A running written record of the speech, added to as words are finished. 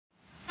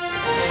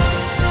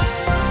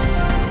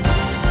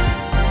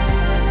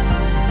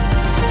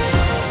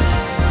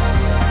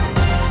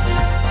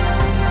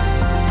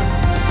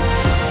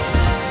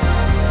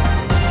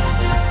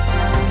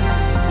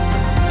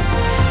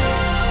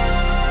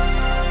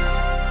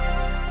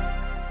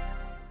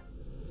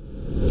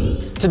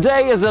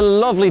Today is a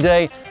lovely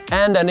day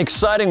and an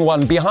exciting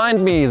one.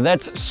 Behind me,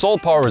 that's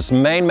Solpower's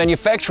main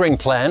manufacturing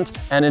plant,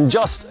 and in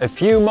just a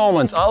few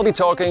moments I'll be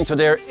talking to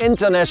their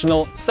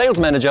international sales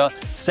manager,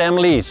 Sam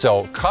Lee.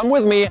 So come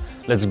with me,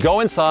 let's go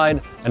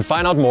inside and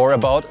find out more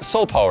about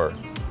Solpower.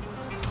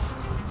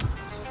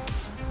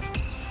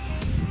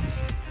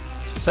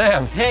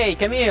 Sam. Hey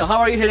Camille, how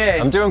are you today?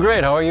 I'm doing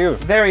great, how are you?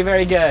 Very,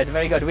 very good,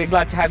 very good. We're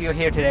glad to have you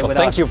here today with us.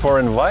 Thank you for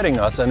inviting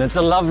us, and it's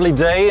a lovely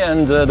day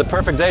and the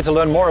perfect day to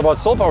learn more about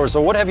Solpower. So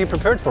what have you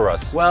prepared for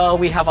us? Well,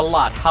 we have a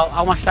lot.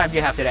 How much time do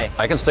you have today?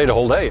 I can stay the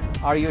whole day.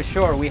 Are you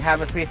sure? We have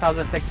a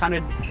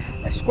 3,600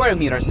 square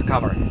meters to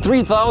cover.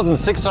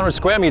 3,600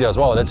 square meters,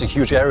 wow, that's a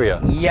huge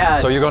area.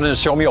 Yes. So you're going to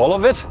show me all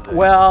of it?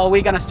 Well,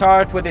 we're going to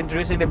start with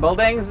introducing the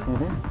buildings.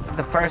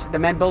 The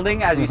main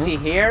building, as you see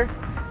here,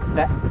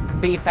 the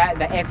A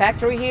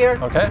factory here,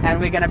 okay. And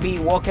we're gonna be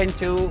walking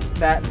to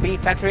the B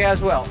factory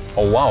as well.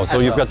 Oh wow, so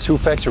you've got two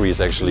factories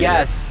actually.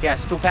 Yes,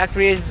 yes, two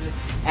factories,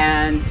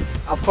 and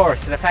of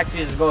course the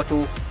factories go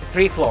to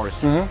 3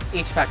 floors,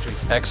 each factory.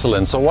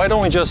 Excellent, so why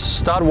don't we just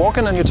start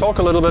walking and you talk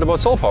a little bit about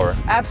Solpower?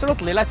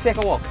 Absolutely, let's take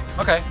a walk.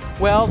 Okay.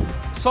 Well,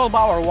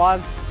 Solpower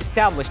was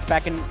established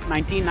back in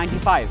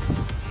 1995.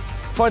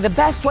 For the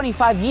past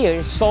 25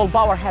 years,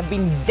 Solpower have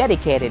been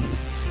dedicated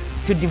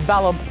to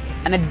develop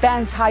an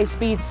advanced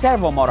high-speed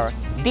servo motor,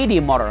 DD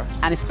motor,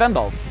 and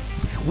spindles.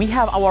 We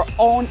have our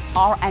own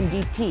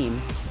R&D team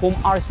whom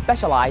are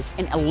specialized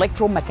in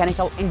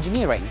electromechanical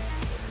engineering.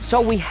 So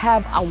we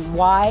have a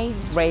wide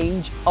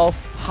range of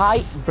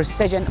high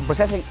precision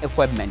processing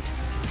equipment.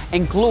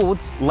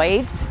 Includes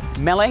lathes,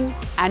 milling,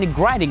 and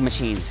grinding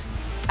machines.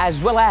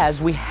 As well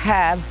as we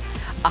have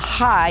a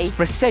high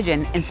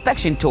precision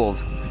inspection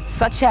tools,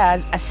 such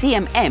as a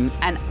CMM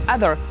and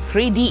other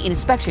 3D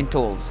inspection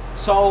tools.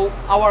 So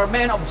our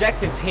main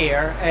objectives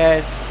here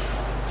is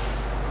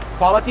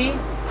quality,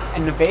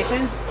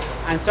 innovations,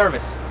 and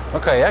service.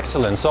 Okay,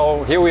 excellent.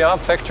 So here we are,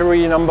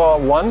 factory number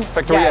 1,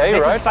 factory A,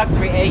 this right? Is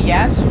factory A,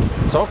 yes.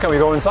 So can we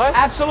go inside?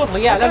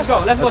 Absolutely, yeah, okay.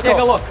 Let's go take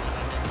a look.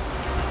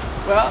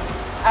 Well,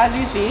 as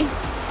you see,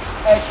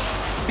 it's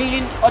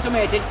being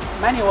automated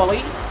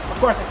manually. Of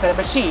course, it's a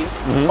machine,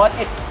 but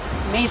it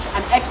needs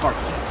an expert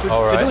to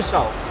do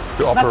so.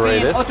 To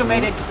operate it. Not being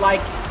automated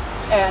like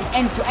an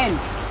end-to-end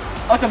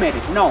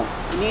automated. No,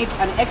 you need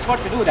an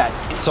expert to do that.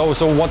 So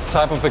what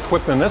type of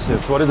equipment is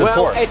this? What is it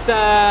for? It's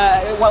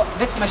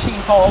this machine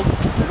called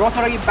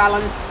Rotary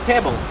Balance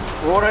table.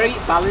 Rotary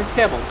Balance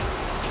table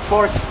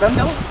for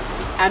spindles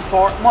and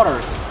for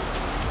motors.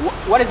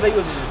 What is the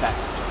usage of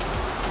this?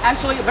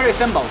 Actually, very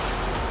simple.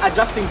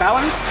 Adjusting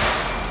balance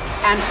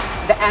and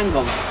the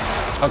angles.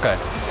 Okay.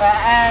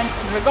 And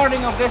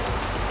regarding of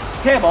this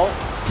table,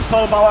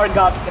 Solpower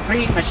got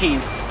 3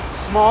 machines,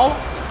 small,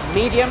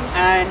 medium,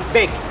 and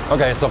big.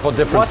 Okay, so for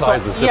different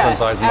sizes, different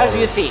sizes. As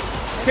you see.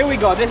 Here we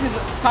go. This is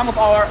some of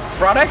our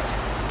product.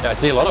 Yeah, I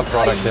see a lot of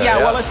products here. Yeah,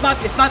 well, it's not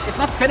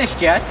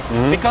finished yet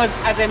because,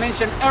 as I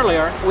mentioned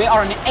earlier, we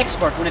are an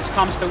expert when it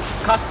comes to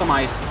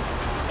customized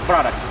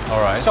products.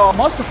 All right. So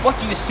most of what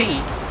you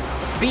see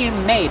is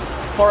being made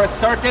for a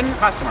certain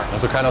customer.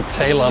 So kind of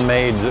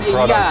tailor-made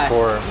products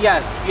for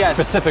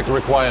specific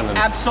requirements.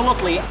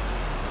 Absolutely.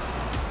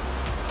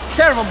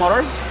 Servo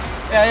motors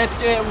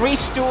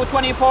reach to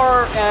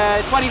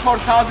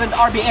 24,000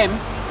 RPM.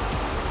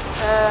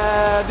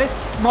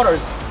 This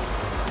motors,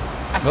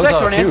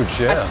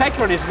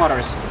 asynchronous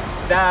motors,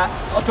 the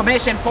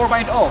automation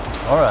 4.0. All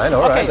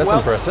right, that's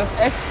impressive.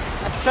 It's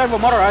a servo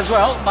motor as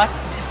well, but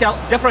still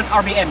different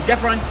RPM,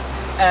 different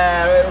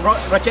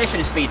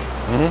rotation speed.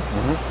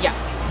 Yeah.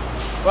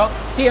 Well,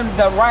 see on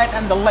the right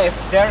and the left,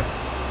 they're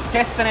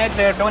testing it,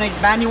 they're doing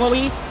it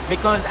manually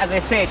because, as I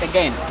say it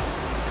again,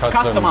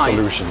 customized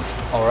solutions.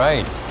 All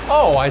right.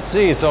 Oh, I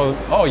see. So,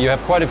 you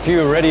have quite a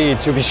few ready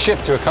to be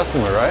shipped to a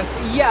customer, right?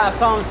 Yeah,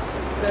 some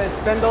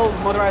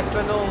spindles, motorized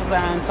spindles,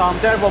 and some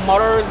servo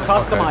motors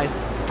customized.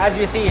 Okay. As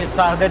you see, it's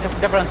the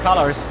different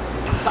colors.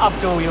 It's up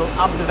to you,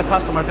 up to the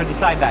customer to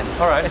decide that.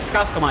 All right. It's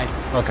customized.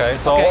 Okay.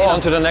 So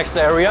on to the next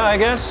area, I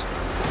guess.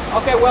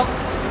 Okay. Well,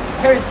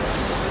 here's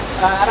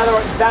another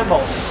example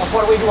of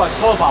what we do at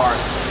Solpower.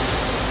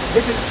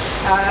 This is.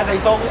 As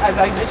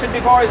I mentioned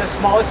before, is the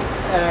smallest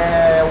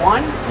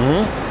one.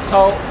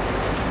 So,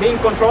 being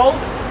controlled,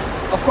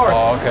 of course,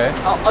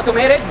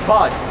 automated.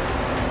 But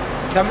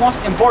the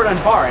most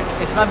important part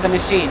is not the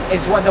machine;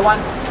 it's the one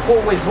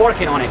who is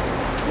working on it.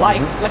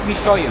 Like, let me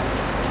show you.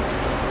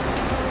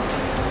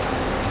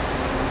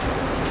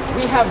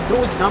 We have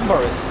those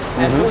numbers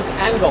and those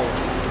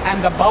angles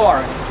and the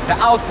power, the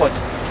output.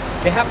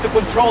 They have to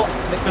control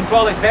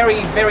it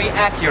very, very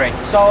accurate.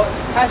 So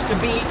it has to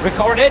be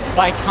recorded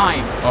by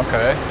time.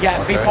 Okay. Yeah,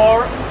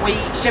 before we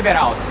ship it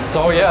out.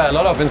 So yeah, a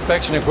lot of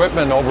inspection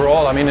equipment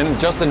overall. I mean,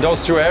 just in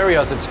those 2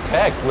 areas, it's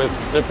packed with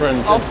different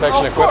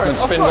inspection equipment,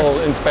 spindle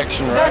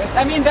inspection, right?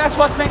 That's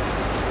what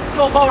makes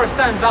Solpower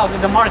stands out in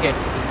the market.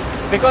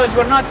 Because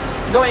we're not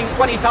doing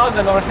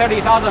 20,000 or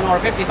 30,000 or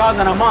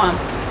 50,000 a month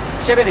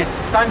shipping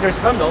it standard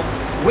spindle.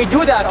 We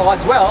do that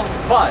as well,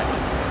 but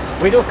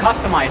We do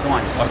customized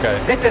one. Okay.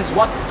 This is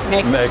what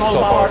makes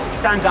Solpower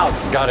stands out.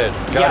 Got it.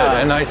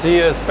 And I see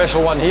a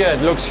special one here. It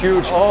looks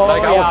huge. Oh,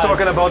 like I was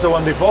talking about the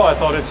one before. I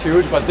thought it's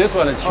huge, but this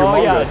one is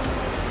humongous.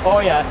 Oh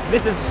yes.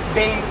 This is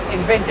being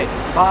invented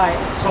by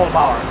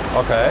Solpower.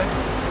 Okay.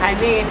 I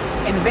mean,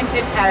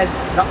 invented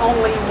as the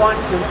only one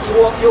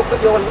you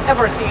will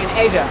ever see in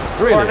Asia.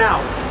 Really? For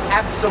now.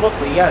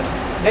 Absolutely, yes.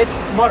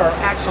 This motor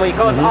actually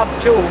goes up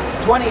to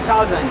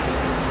 20,000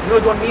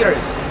 Newton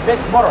meters.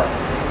 This motor,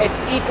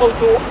 it's equal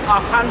to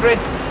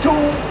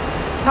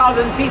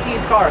 102,000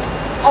 cc's cars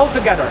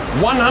altogether.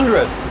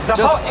 100?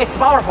 It's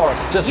power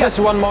force. Just this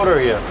one motor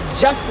here?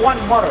 Just one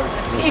motor.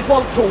 It's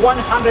equal to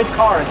 100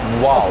 cars.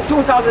 Wow. Of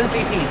 2,000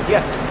 cc's,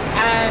 yes.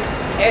 And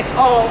it's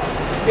all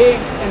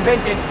being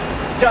invented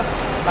just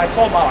by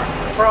Solpower.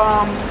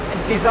 From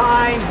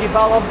design,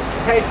 develop,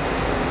 test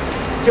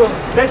to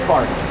this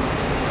part.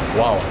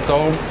 Wow.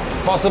 So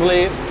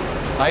possibly,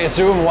 I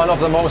assume, one of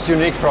the most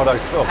unique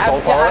products of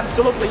Solpower? Yeah,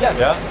 absolutely, yes.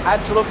 Yeah?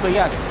 Absolutely,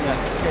 yes. Yes,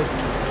 it is.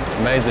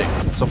 Amazing.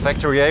 So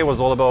Factory A was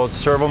all about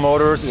servo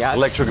motors,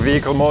 electric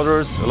vehicle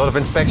motors, a lot of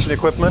inspection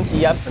equipment.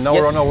 Yep. And now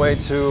we're on our way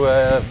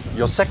to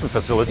your second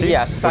facility.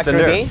 Yes,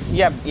 Factory B.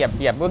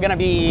 Yep. We're gonna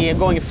be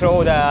going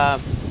through the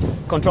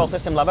control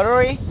system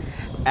laboratory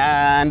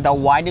and the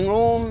winding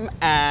room,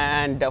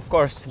 and of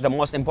course the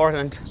most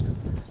important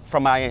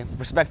from my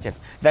perspective,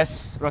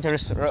 this rotary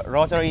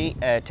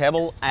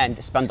table and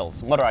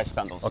spindles, motorized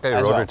spindles. Okay,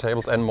 rotary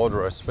tables and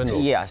motorized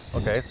spindles. Yes.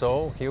 Okay,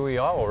 so here we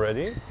are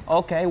already.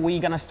 Okay, we're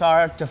gonna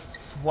start.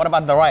 What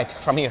about the right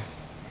from here?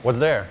 What's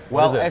there?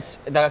 Well, it's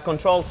the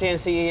control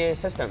CNC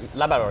system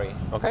laboratory.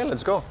 Okay,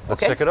 let's go.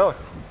 Let's check it out.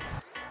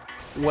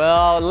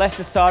 Well, let's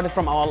start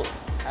from our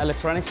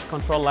electronics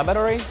control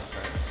laboratory.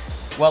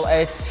 Well,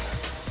 it's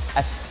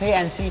a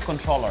CNC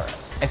controller.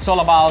 It's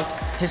all about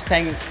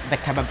testing the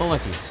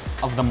capabilities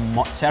of the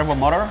servo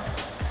motor,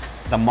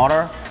 the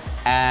motor,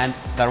 and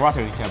the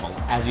rotary table,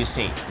 as you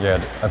see.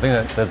 Yeah, I think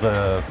that there's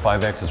a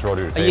 5-axis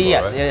rotary table,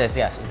 yes, right?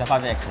 yes, the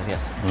 5-axis,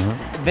 yes.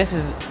 This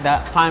is the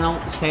final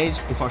stage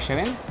before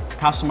shipping.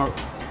 Customer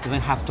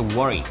doesn't have to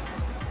worry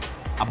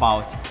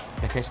about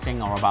the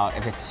testing or about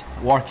if it's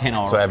working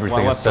or so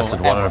everything is tested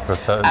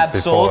 100%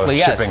 absolutely,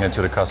 before shipping it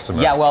to the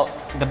customer. Yeah, well,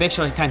 the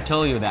picture can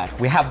tell you that.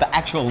 We have the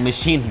actual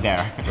machine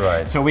there.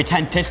 Right. So we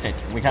can test it.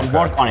 We can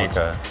work on it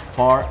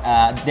for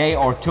a day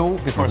or two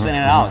before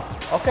sending it out.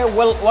 Okay,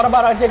 well, what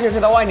about I take you to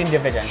the winding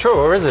division? Sure,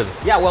 where is it?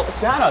 Yeah, well, it's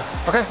behind us.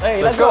 Okay,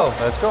 hey, let's go.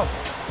 Let's go.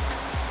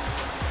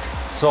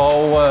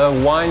 So,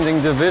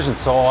 winding division.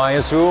 So I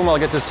assume I'll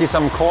get to see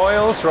some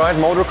coils, right?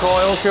 Motor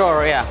coils?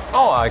 Sure, yeah.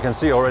 Oh, I can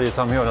see already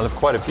some here, and I have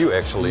quite a few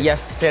actually.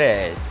 Yes, it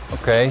is.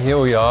 Okay, here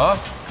we are.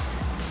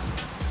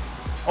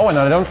 Oh, and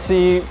I don't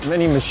see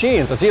many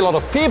machines. I see a lot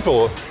of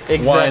people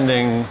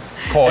winding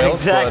coils.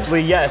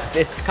 Exactly, yes,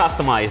 it's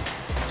customized.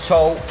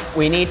 So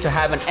we need to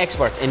have an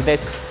expert in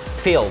this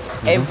field.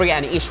 Every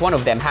and each one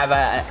of them have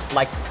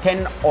like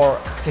 10 or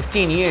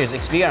 15 years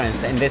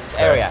experience in this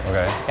area.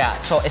 Okay. Yeah,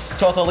 so it's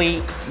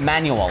totally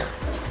manual.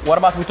 What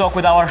about we talk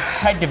with our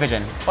head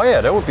division? Oh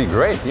yeah, that would be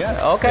great,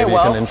 yeah. Okay, maybe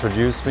well, you can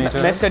introduce me to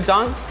Mr.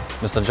 Zhang.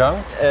 Mr.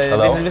 Zhang,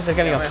 hello. This is Mr.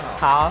 Kevin.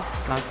 好，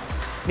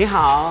你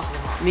好，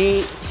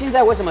你现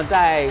在为什么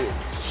在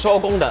收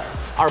工的，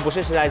而不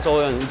是在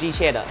做用机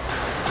械的？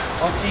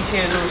机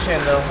械路线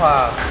的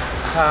话，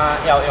它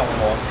要用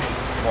模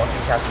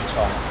具下去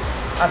冲。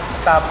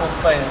大部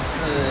分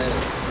是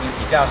你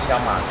比较小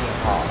马力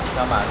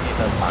小马力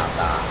的马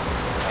达，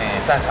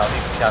占潮率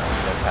比较低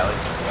的才会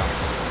使用。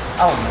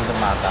我们的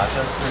马达就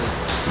是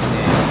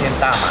偏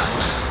大马力，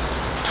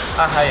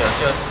还有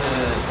就是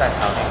占潮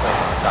率会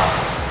很高。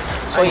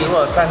所以如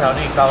果占潮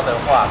率高的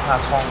话，它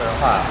冲的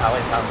话，它会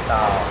伤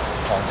到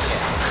红线，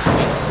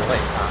品质会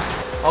差。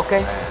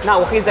OK， 那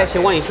我可以再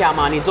询问一下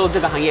吗？你做这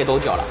个行业多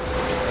久了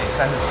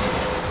？30几年。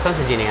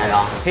30几年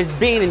了。He's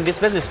been in this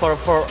business for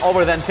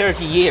over than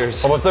 30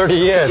 years. Over 30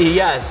 years?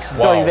 Yes,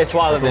 wow. doing this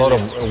while That's a lot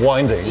of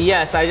winding.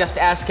 Yes, I just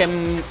asked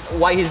him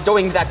why he's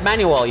doing that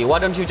manually. Why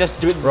don't you just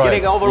do it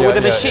getting over with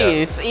the machine?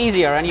 Yeah. It's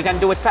easier and you can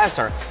do it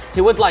faster.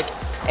 He would like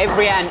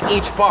every and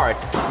each part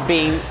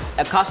being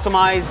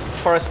customized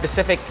for a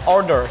specific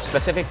order,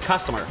 specific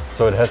customer.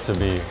 So it has to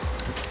be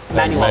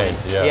manually.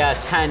 Handmade, yeah.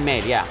 Yes,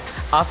 handmade, yeah.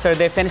 After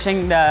they're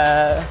finishing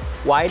the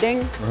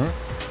winding,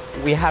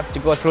 we have to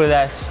go through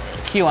this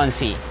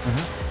QC.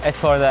 It's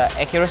for the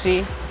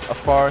accuracy,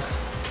 of course,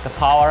 the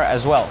power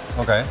as well.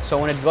 Okay. So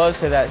when it goes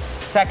to the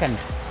second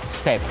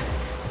step,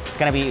 it's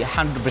going to be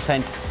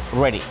 100%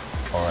 ready.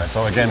 All right.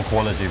 So again,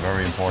 quality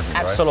very important.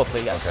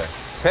 Absolutely, right? yes. Okay.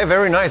 Okay,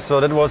 very nice. So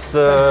that was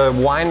the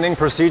winding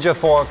procedure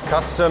for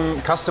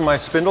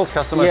customized spindles,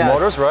 customized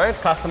motors, right?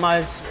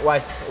 Customized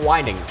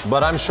winding.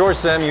 But I'm sure,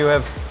 Sam, you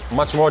have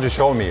much more to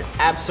show me.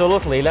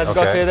 Absolutely. Let's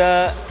go to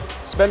the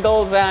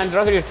spindles and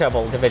rotary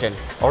table division.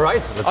 All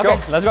right, let's go.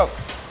 Let's go.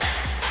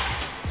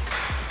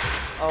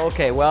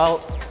 Okay,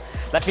 well,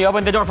 let me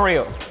open the door for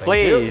you,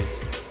 please.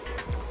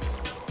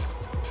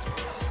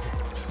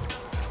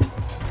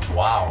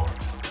 Wow.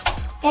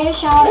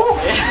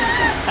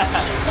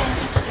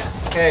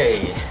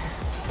 Okay.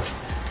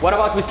 What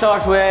about we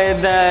start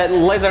with the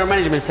laser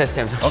management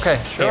system?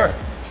 Okay, sure. Here.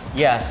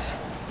 Yes.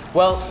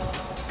 Well,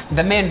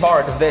 the main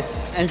part of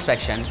this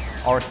inspection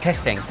or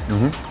testing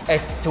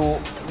is to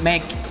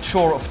make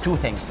sure of two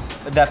things.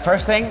 The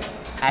first thing,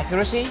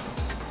 accuracy.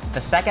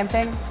 The second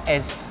thing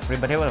is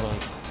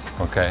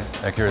repeatability. Okay,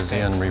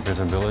 accuracy and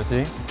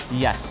repeatability.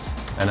 Yes.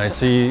 And I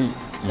see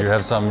you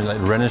have some like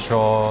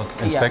Renishaw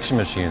inspection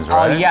machines,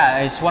 right? Oh yeah,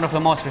 it's one of the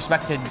most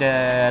respected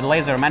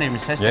laser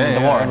management systems in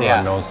the world.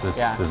 Everyone knows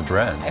this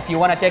brand. If you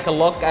want to take a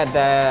look at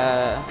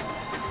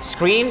the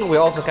screen, we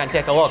also can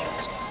take a look.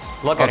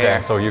 Look at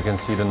here. So you can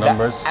see the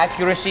numbers. The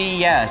accuracy,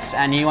 yes,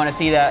 and you want to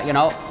see the, you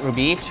know,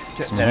 repeat,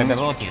 the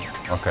repeatability.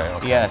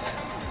 Okay. Yes.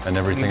 And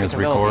everything is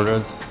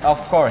recorded. Of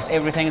course,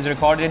 everything is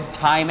recorded.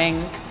 Timing.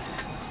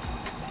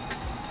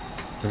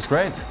 Looks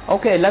great.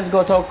 Okay, let's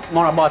go talk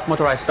more about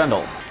motorized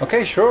spindle.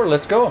 Okay, sure,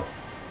 let's go.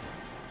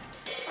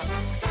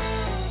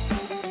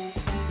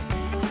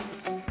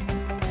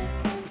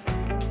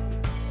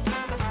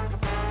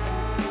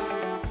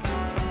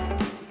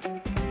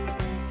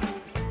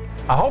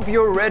 I hope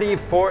you're ready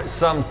for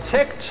some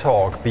tech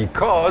talk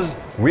because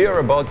we are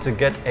about to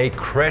get a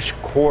crash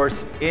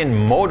course in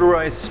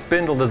motorized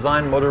spindle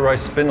design,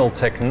 motorized spindle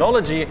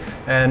technology.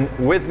 And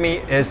with me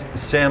is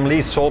Sam Lee,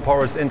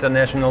 Solpower's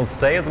International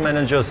Sales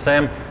Manager.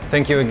 Sam,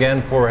 thank you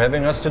again for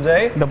having us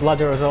today. The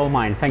pleasure is all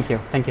mine. Thank you.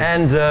 Thank you.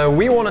 And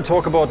we want to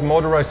talk about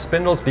motorized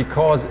spindles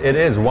because it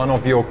is one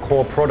of your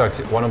core products,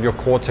 one of your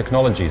core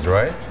technologies,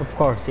 right? Of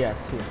course,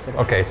 yes. Yes, it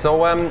is. Okay,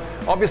 so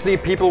obviously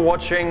people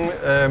watching,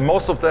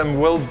 most of them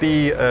will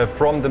be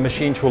from the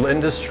machine tool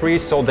industry,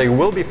 so they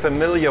will be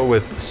familiar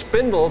with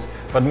spindles,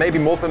 but maybe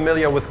more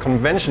familiar with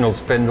conventional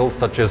spindles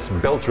such as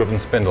belt-driven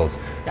spindles.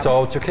 Yep.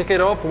 So to kick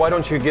it off, why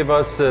don't you give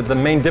us the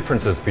main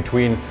differences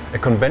between a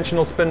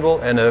conventional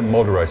spindle and a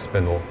motorized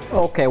spindle?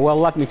 Okay, well,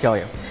 let me tell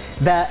you.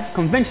 The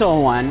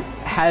conventional one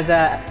has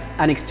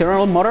an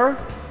external motor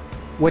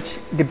which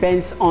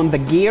depends on the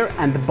gear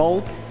and the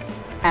bolt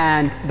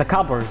and the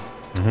couplers.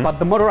 But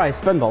the motorized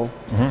spindle,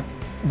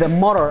 the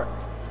motor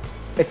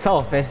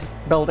itself is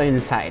built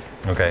inside.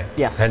 Okay.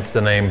 Yes. Hence the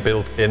name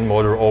built-in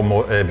motor or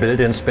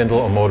built-in spindle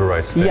or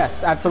motorized spindle.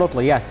 Yes,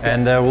 absolutely, yes.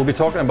 And we'll be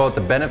talking about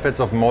the benefits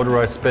of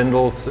motorized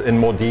spindles in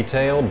more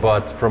detail,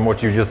 but from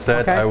what you just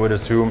said, I would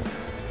assume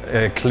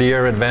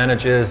clear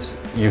advantages,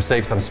 you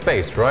save some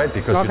space, right?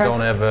 Because you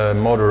don't have a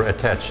motor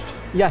attached.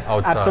 Yes,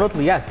 outside.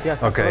 Absolutely, yes. Okay,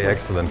 absolutely.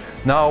 Excellent.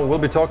 Now we'll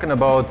be talking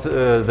about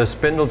the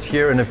spindles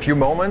here in a few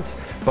moments,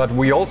 but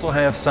we also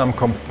have some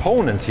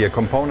components here,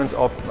 components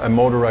of a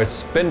motorized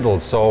spindle.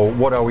 So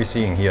what are we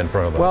seeing here in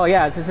front of us? Well,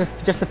 yeah, it's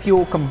just a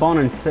few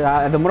components.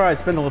 The motorized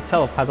spindle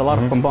itself has a lot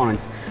of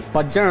components,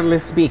 but generally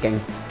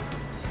speaking,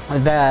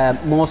 the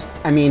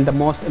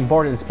most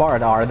important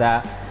part are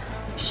the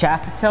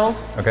shaft itself,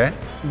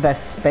 the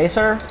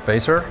spacer,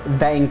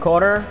 the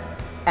encoder,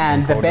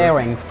 and the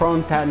bearing,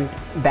 front and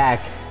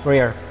back,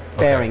 rear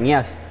bearing,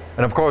 yes.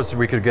 And of course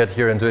we could get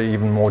here into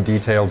even more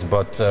details,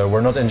 but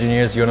we're not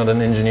engineers, you're not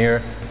an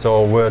engineer,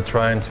 so we're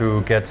trying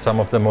to get some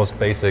of the most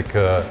basic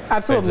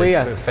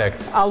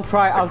facts. I'll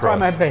try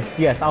my best,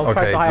 yes, I'll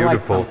try to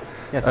highlight some.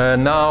 Yes.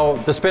 Now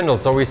the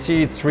spindles, so we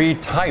see three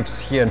types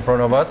here in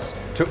front of us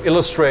to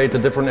illustrate the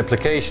different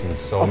applications,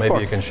 so maybe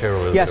you can share a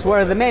little bit. Yes,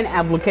 where the main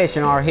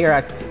application are here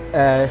at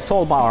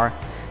Solpower,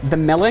 the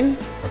milling.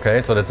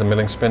 Okay, so that's a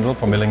milling spindle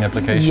for milling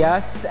application.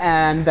 Yes,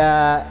 and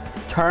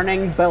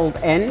turning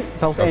built-in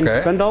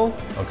spindle.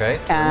 Okay.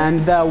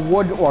 And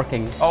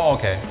woodworking. Oh,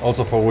 okay.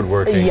 Also for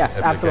woodworking.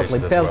 Yes, absolutely.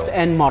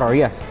 Built-in motor.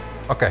 Yes.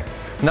 Okay.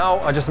 Now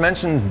I just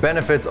mentioned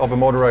benefits of a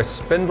motorized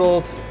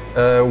spindles.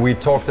 We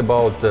talked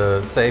about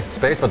the saved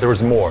space, but there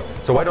is more.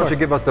 So why don't you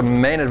give us the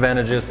main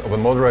advantages of a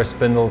motorized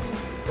spindle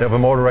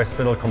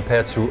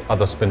compared to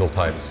other spindle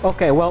types?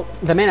 Okay. Well,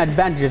 the main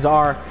advantages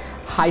are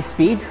high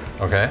speed.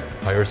 Okay.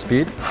 Higher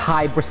speed.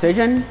 High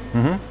precision.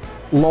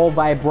 Low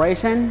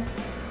vibration.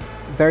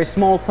 Very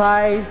small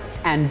size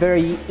and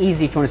very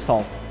easy to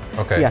install.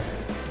 Okay. Yes.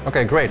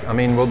 Okay, great. I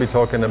mean, we'll be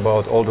talking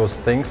about all those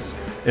things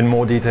in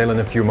more detail in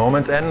a few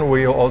moments, and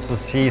we'll also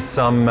see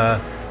some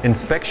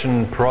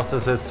inspection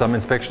processes, some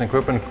inspection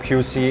equipment,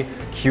 QC,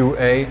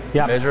 QA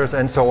measures,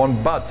 and so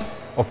on. But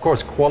of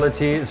course,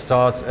 quality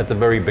starts at the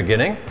very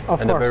beginning,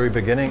 the very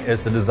beginning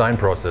is the design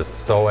process.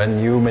 So, and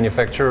you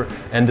manufacture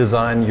and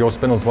design your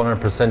spindles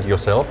 100%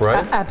 yourself,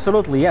 right?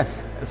 Absolutely,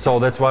 yes. So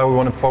that's why we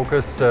want to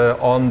focus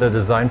on the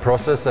design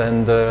process.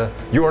 And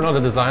you are not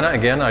a designer,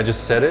 again, I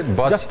just said it,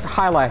 but just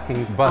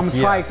highlighting. I'm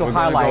trying to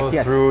highlight.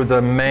 Go through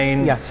the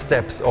main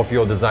steps of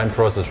your design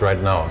process right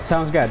now.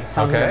 Sounds good.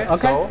 Sounds good.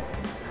 Okay. So,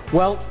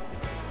 well,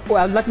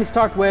 let me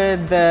start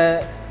with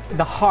the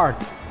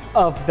heart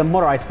of the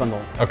motorized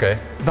spindle. Okay.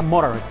 The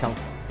motor itself.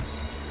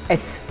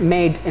 It's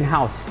made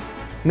in-house.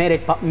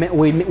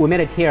 We made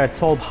it here at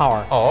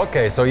Solpower. Oh,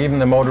 okay. So even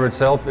the motor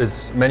itself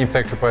is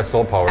manufactured by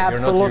Solpower.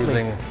 Absolutely.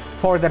 You're not using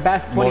for the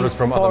past motors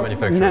from other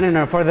manufacturers.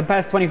 No. For the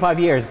past 25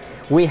 years,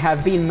 we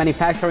have been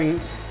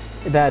manufacturing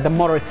the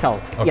motor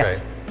itself. Okay.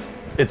 Yes.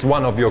 it's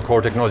one of your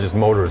core technologies,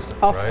 motors,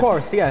 Of right?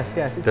 course, yes.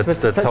 That's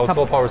how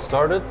Solpower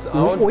started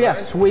out, Oh,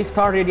 yes, right? we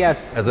started,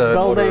 As a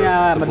building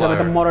motor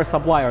the motor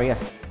supplier,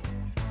 yes.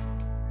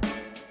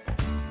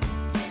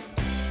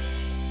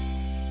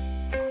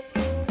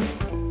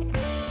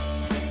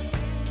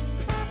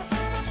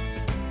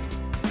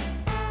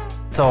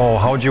 So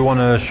how do you want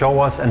to show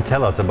us and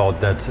tell us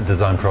about that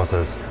design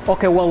process?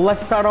 Okay, well,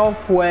 let's start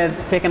off with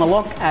taking a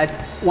look at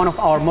one of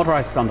our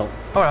motorized spindle.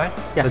 All right,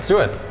 Yes. let's do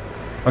it.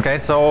 Okay,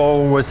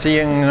 so we're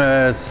seeing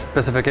a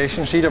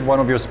specification sheet of one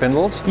of your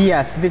spindles.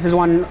 Yes, this is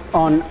one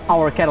on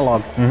our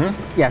catalog.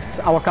 Yes,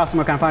 our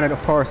customer can find it,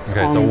 of course,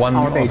 Okay, on so one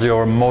our page. of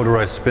your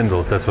motorized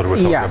spindles, that's what we're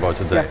talking Yes, about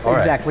today. yes, All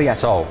right. exactly, yes.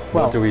 So,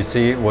 Well- what do we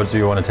see? What do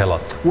you want to tell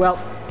us? Well,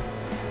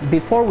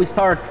 before we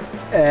start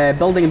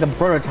building the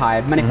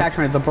prototype,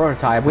 manufacturing the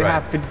prototype, we Right.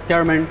 have to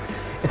determine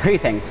three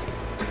things.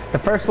 The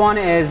first one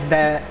is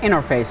the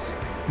interface,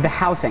 the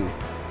housing.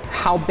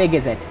 How big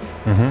is it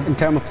in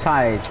terms of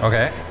size?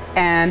 Okay,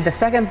 And the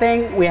second thing,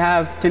 we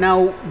have to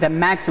know the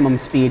maximum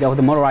speed of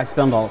the motorized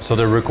spindle. so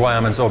the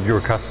requirements of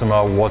your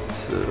customer,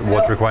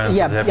 what requirements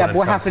does it have when it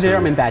we'll comes have to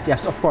determine that,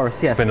 yes, of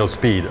course, yes. spindle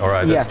speed? All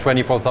right, that's Yes.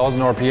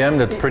 24,000 RPM,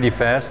 that's pretty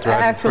fast, right?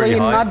 It's Actually, pretty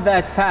high. not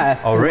that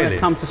fast Oh, when really? it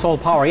comes to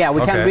Solpower. Yeah,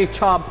 we can Okay.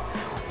 reach up,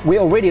 we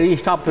already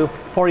reached up to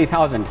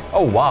 40,000.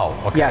 Oh, wow,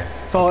 okay. Yes,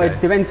 so Okay.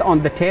 it depends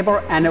on the table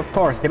and of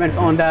course depends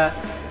on the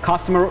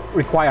customer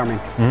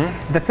requirement.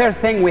 The third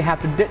thing we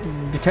have to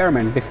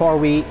determine before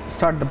we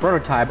start the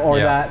prototype or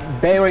Yeah. the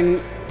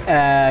bearing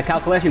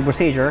calculation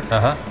procedure,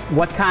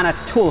 what kind of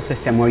tool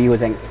system we're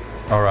using.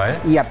 All right.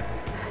 Yep,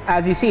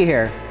 as you see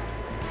here.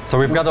 So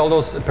we've got all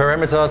those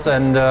parameters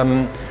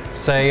and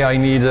say I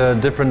need a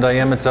different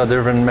diameter,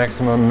 different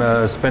maximum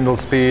spindle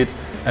speed,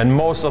 and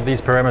most of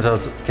these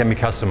parameters can be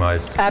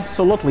customized.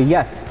 Absolutely,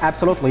 yes.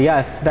 Absolutely,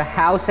 yes. The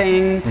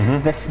housing,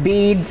 the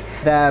speed,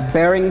 the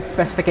bearing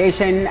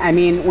specification. I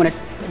mean,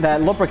 the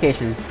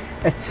lubrication,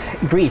 it's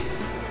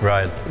grease.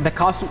 Right.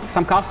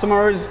 Some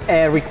customers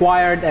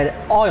required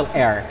oil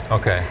air.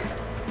 Okay.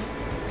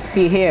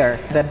 See here,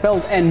 the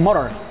built-in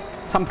motor.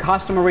 Some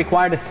customer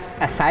required a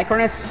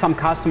synchronous, some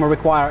customer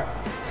require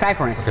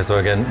synchronous. Okay, so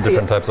again,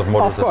 different types of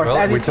motors Of course, as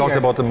well. as you We see talked here.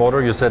 about the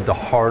motor, you said the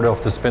heart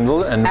of the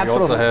spindle, and we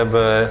also Absolutely. have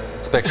a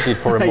spec sheet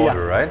for a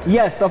motor, Yeah. right?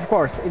 Yes, of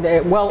course.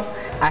 Well,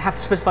 I have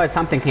to specify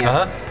something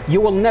here.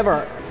 You will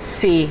never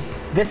see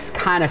this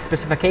kind of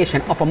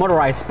specification of a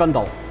motorized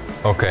spindle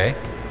Okay.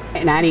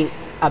 in any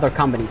other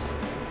companies.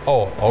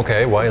 Oh,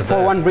 okay, why is that?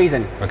 For one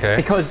reason. Okay.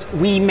 Because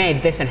we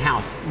made this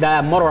in-house.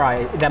 The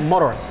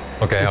motor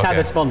Okay, inside okay.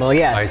 the spindle,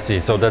 yes. I see.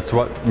 So that's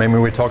what, maybe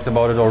we talked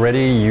about it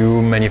already.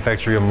 You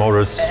manufacture your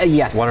motors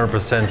yes.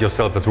 100%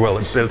 yourself as well.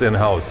 It's built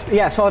in-house.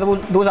 Yeah, so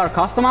those are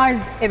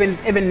customized.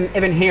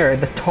 Even here,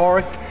 the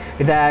torque,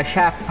 the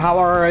shaft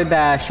power,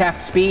 the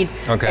shaft speed.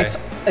 Okay.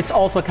 It's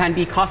also can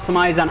be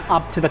customized and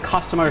up to the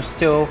customers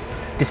to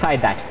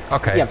decide that.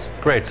 Okay, Yep.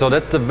 great. So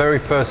that's the very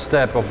first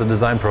step of the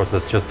design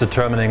process, just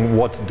determining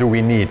what do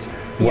we need.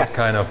 What Yes.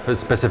 kind of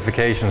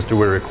specifications do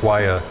we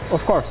require?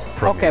 Of course.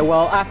 From Okay, you.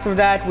 well, after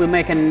that, we'll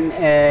make an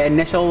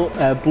initial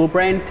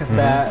blueprint of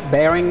the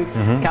bearing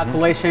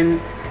calculation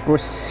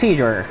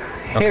procedure.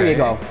 Here you Okay.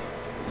 go.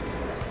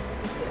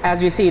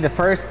 As you see, the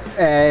first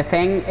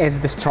thing is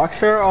the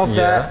structure of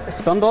Yeah. the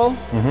spindle.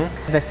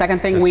 The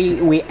second thing,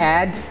 we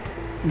add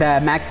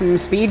the maximum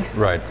speed.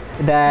 Right.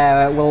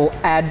 We'll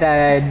add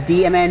the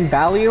DMN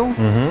value.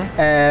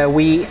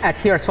 We at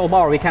here at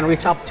Solpower, we can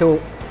reach up to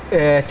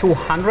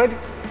 200.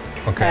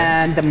 Okay.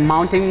 And the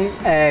mounting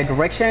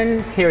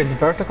direction here is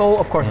vertical.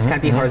 Of course, it can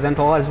be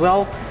horizontal as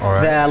well. All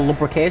right. The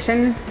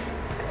lubrication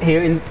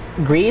here in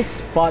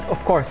grease, but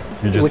of course,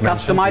 You just we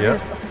mentioned, customize yeah.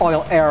 this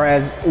oil air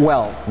as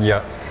well.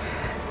 Yeah.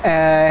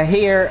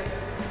 Here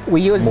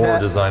we use More the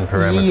design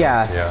parameters,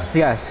 Yes,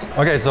 yes.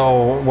 Okay,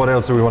 so what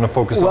else do we want to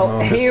focus Well,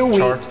 on here this we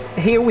chart?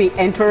 here we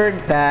entered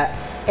the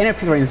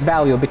interference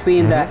value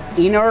between the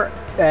inner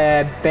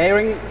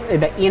bearing,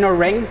 the inner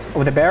rings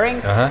of the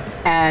bearing,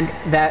 and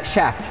the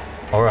shaft.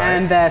 All right.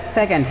 And the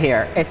second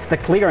here, it's the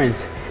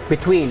clearance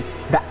between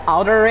the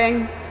outer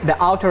ring,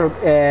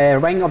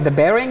 ring of the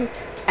bearing,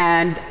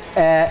 and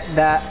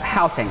the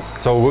housing.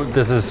 So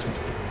this is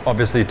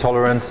obviously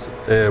tolerance.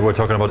 We're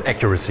talking about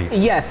accuracy.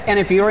 Yes,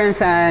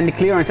 interference and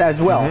clearance as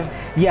well.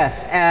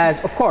 Yes, as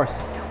of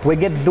course we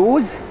get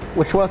those,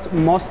 which was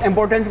most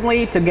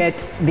importantly to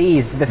get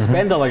these, the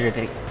spindle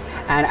rigidity.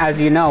 And as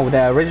you know,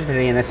 the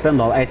rigidity in the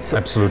spindle, it's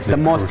Absolutely the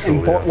most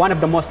crucial, yeah. one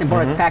of the most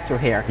important factor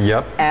here.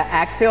 Yep.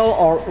 Axial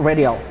or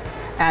radial,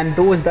 and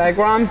those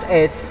diagrams,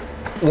 it's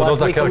So what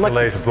those are we collected.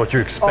 calculations, what you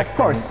expect Of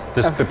course. from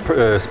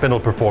this spindle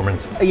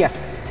performance.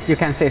 Yes, you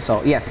can say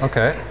so. Yes.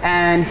 Okay.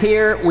 And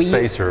here we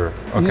Spacer.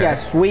 Okay.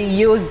 Yes, we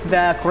use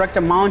the correct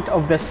amount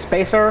of the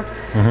spacer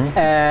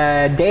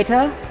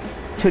data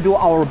to do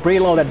our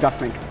preload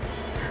adjustment.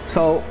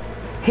 So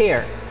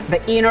here, the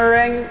inner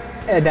ring,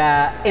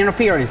 the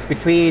interference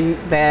between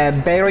the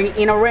bearing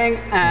inner ring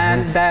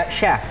and the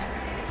shaft.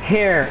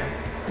 Here,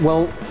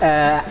 we'll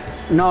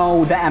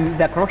know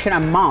the correction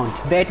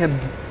amount data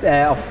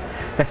of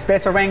the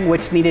spacer ring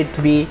which needed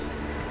to be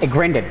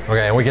grinded.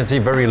 Okay, and we can see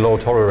very low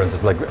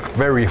tolerances, like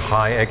very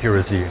high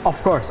accuracy.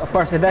 Of course.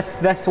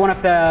 That's one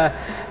of the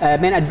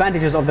main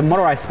advantages of the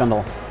motorized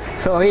spindle.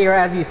 So here,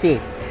 as you see,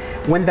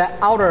 when the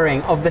outer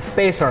ring of the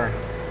spacer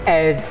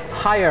is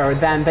higher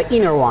than the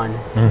inner one,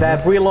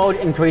 the preload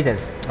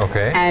increases.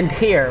 Okay. And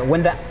here,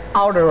 when the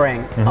outer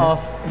ring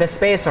of the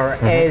spacer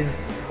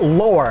is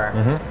lower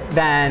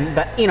than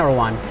the inner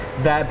one,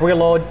 the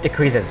preload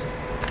decreases.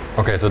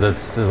 Okay, so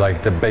that's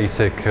like the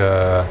basic,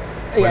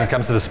 when it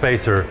comes to the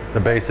spacer, the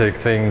basic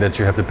thing that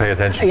you have to pay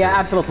attention to. Yeah,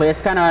 absolutely.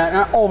 It's kind of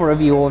an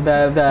overview of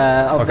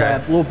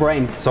the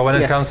blueprint. So when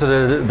it comes to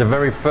the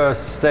very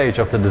first stage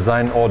of the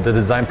design or the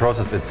design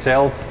process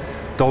itself,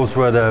 those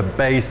were the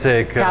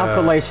basic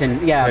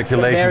calculations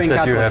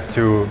that you have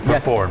to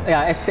perform.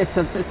 Yes,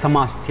 it's a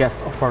must.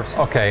 Yes, of course.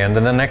 Okay, and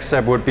then the next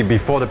step would be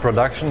before the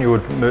production, you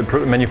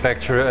would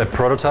manufacture a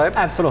prototype.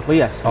 Absolutely,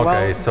 yes.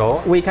 Okay, well,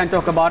 so we can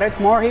talk about it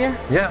more here.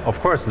 Yeah, of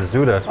course. Let's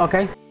do that.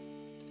 Okay.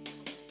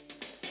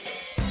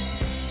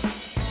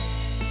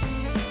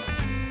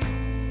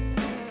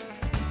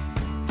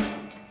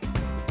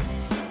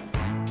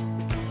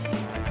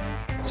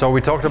 So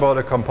we talked about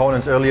the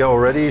components earlier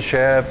already,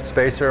 shaft,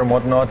 spacer and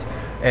whatnot.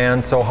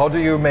 And so how do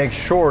you make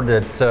sure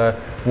that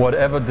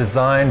whatever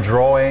design,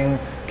 drawing,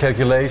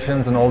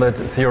 calculations and all that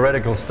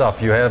theoretical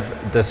stuff, you have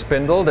the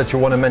spindle that you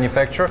want to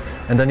manufacture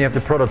and then you have the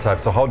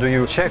prototype. So how do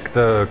you check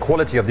the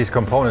quality of these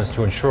components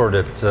to ensure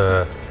that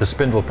the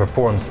spindle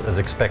performs as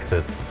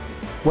expected?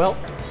 Well,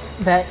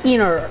 the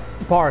inner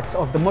parts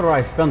of the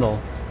motorized spindle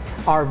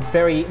are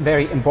very,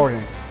 very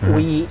important.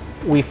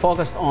 We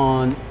focused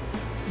on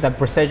the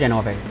precision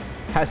of it.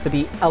 Has to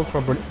be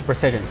ultra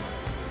precision.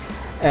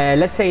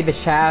 Let's say the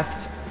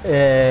shaft,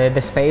 the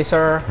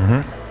spacer,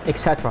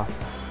 etc.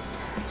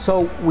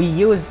 So we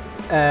use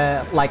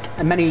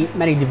like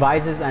many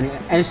devices and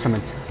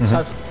instruments,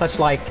 such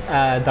like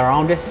the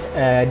roundest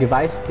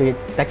device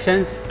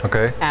detections,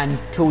 and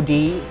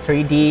 2D,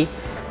 3D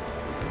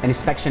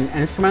inspection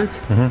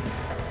instruments.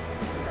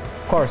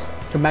 Of course,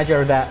 to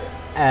measure the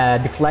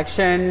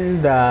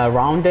deflection, the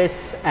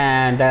roundness,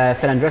 and the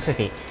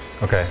cylindricity.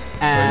 Okay.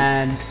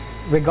 And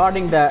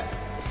regarding the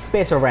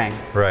spacer ring,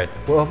 right?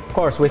 Well, of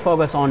course, we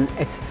focus on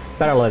its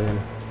parallelism.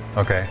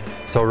 Okay.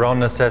 So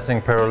roundness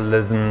testing,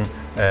 parallelism,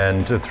 and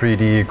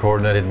 3D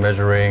coordinated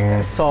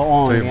measuring. So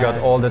on. So you've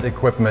got all that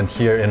equipment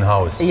here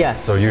in-house.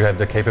 Yes. So you have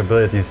the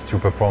capabilities to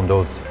perform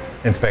those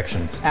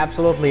inspections.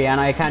 Absolutely, and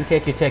I can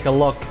take a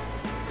look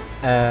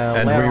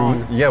later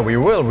on. Yeah, we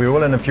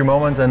will in a few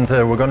moments, and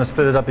we're going to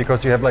split it up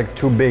because you have like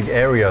two big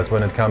areas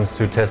when it comes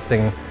to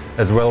testing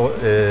as well.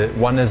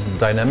 One is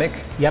dynamic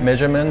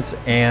measurements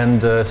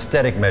and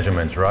static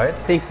measurements, right?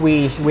 I think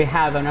we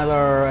have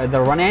another,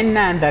 the run-in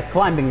and the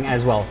climbing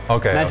as well.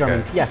 Okay.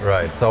 Measurement, okay. yes.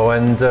 Right. So,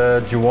 and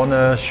do you want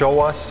to show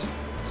us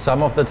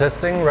some of the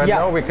testing right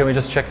now? Can we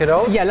just check it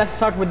out? Yeah, let's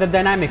start with the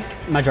dynamic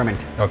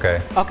measurement.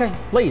 Okay. Okay,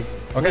 please.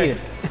 Okay.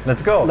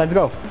 Let's go. Let's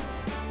go.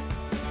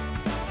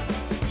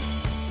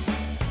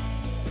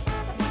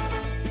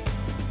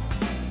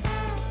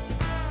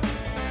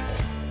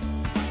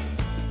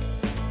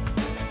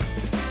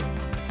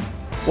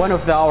 One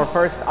of our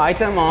first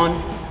item on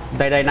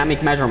the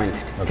dynamic measurement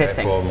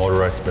testing. For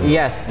motorized spindles.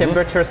 Yes,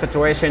 temperature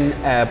saturation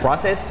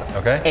process,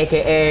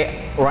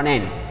 aka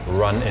run-in.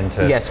 Run-in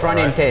test. Yes,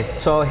 run-in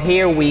test. So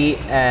here we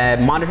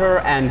monitor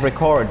and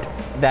record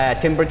the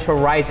temperature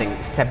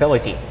rising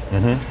stability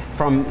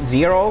from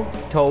 0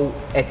 to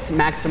its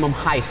maximum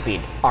high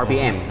speed,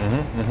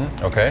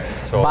 RPM. Okay.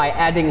 So by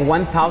adding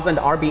 1000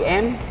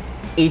 RPM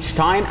each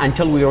time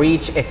until we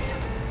reach its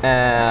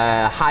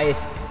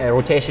highest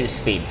rotation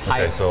speed,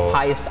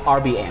 highest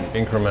RPM.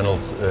 Incremental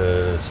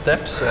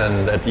steps,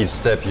 and at each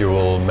step you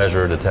will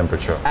measure the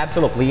temperature.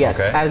 Absolutely,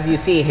 yes. Okay. As you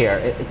see here,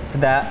 it's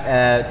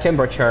the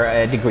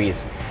temperature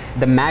degrees.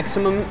 The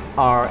maximum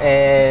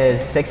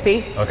is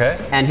 60. Okay.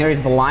 And here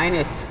is the line,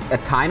 it's a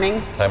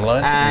timeline.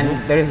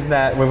 And there is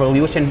the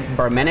revolution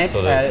per minute,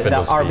 so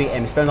the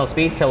RPM, spindle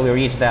speed, till we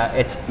reach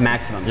its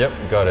maximum. Yep,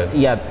 got it.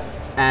 Yep.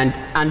 And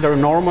under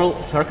normal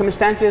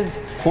circumstances,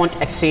 won't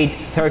exceed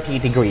 30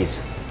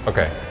 degrees.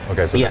 Okay,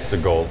 okay, so that's the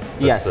goal.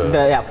 That's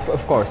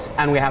of course.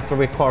 And we have to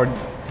record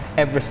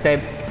every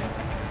step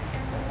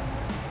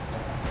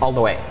all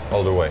the way.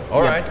 All the way.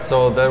 All right,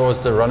 so that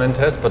was the run-in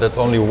test, but that's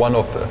only one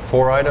of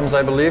 4 items,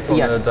 I believe, on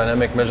the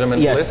dynamic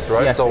measurement list,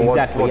 right? Yes, so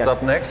exactly, what's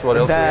up next? What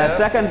else do we have? The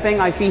second thing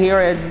I see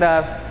here is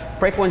the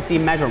frequency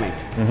measurement.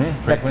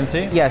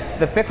 Frequency? Yes,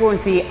 the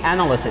frequency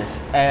analysis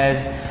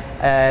is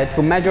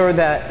to measure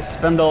the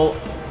spindle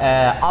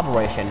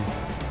operation.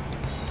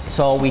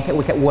 So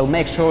we'll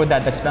make sure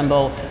that the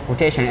spindle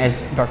rotation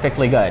is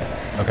perfectly good.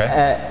 Okay.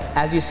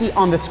 As you see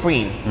on the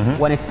screen,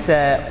 when it's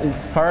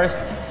first,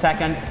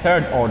 second,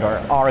 third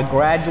order are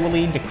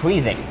gradually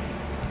decreasing,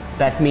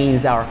 that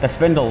means the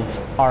spindles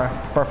are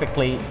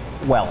perfectly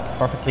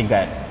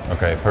good.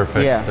 Okay,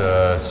 perfect.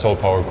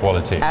 Solpower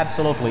quality.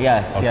 Absolutely,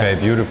 yes. Okay,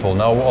 beautiful.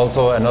 Now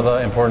also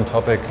another important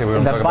topic, we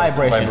want to talk about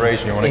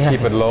vibration. You want to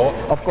keep it low,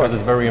 of course, because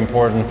it's very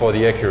important for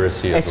the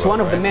accuracy. It's one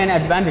of the main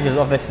advantages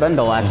of the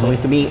spindle, actually,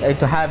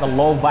 to have a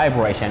low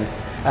vibration.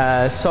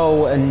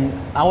 So on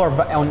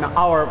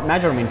our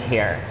measurement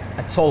here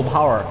at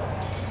Solpower,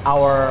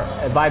 our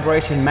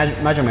vibration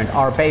measurement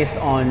are based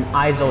on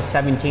ISO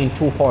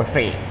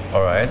 17243.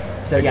 All right.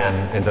 So again,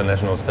 yeah,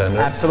 international standard.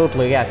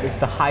 Absolutely, yes. It's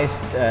the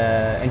highest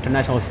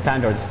international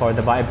standards for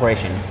the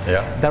vibration.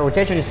 Yeah. The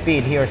rotation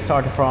speed here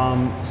started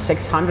from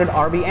 600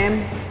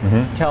 RBM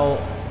till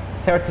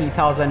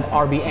 30,000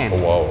 RBM.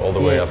 Oh, wow, all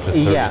the way up to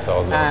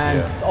 30,000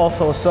 And RPM. it's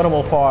also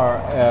suitable for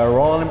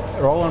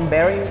roll-on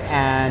bearing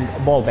and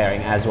ball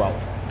bearing as well.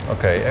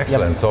 Okay,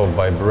 excellent. So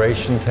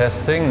vibration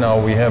testing. Now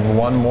we have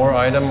one more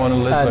item on the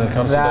list when it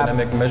comes to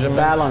dynamic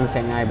measurements.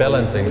 Balancing, I believe.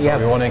 Balancing. So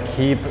we want to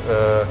keep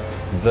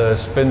the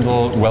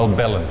spindle well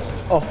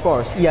balanced. Of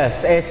course,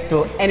 yes. It's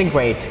to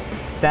integrate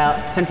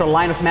the central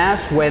line of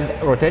mass with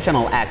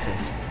rotational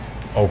axis.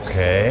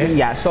 Okay.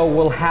 Yeah, so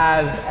we'll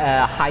have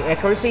a high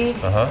accuracy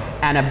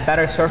and a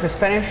better surface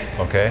finish.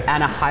 Okay.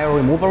 And a higher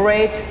removal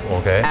rate.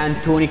 Okay. And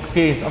to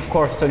increase, of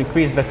course, the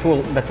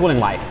tooling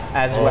life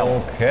as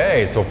well.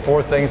 Okay, so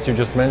 4 things you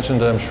just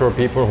mentioned. I'm sure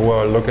people who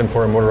are looking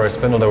for a motorized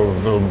spindle they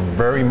will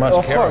very much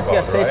care about. Of course,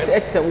 yes. Right?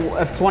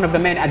 It's one of the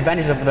main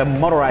advantages of the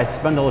motorized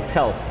spindle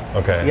itself.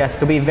 Okay. Yes,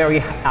 to be very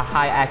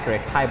high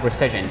accurate, high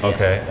precision.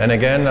 Okay. Yes. And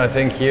again, I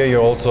think here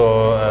you're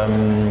also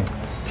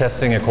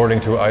testing according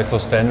to ISO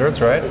standards,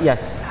 right?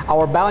 Yes.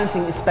 Our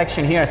balancing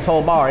inspection here at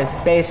Solpower is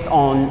based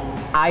on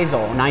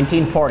ISO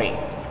 1940.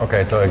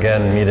 Okay, so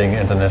again, meeting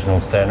international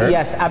standards?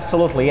 Yes,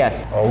 absolutely,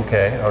 yes.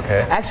 Okay,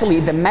 okay.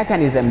 Actually, the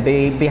mechanism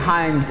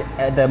behind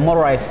the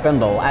motorized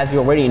spindle, as you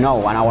already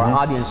know and our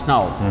audience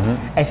know,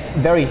 it's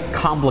very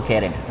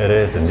complicated. It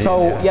is indeed.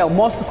 So, yeah,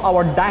 most of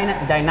our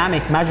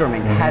dynamic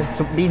measurement has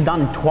to be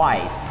done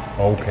twice.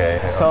 Okay.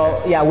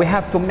 So, yeah, we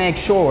have to make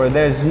sure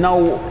there's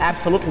no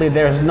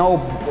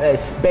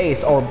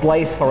space or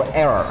place for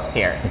error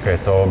here. Okay,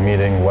 so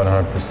meeting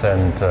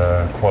 100%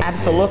 quality.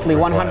 Absolutely,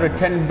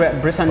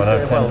 110%.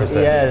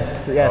 110%.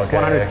 Yes, Okay,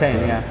 110,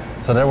 excellent. yeah.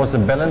 So that was the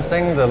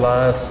balancing, the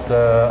last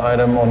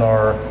item on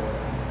our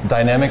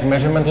dynamic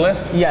measurement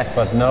list. Yes.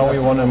 But now we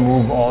want to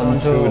move on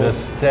to the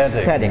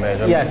static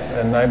measurements. Yes.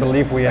 And I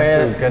believe we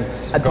have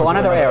to go to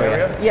another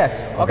area.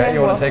 Yes. Okay,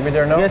 you want to take me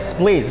there now? Yes,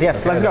 please.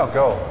 Yes, okay, let's go. Let's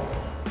go.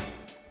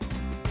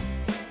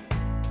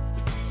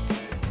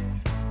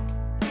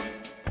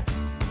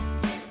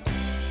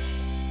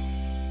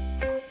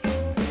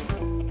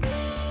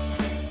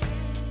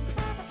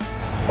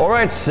 All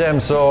right, Sam,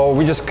 so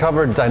we just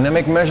covered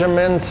dynamic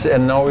measurements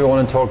and now we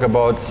want to talk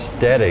about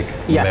static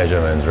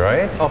measurements,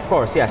 right? Of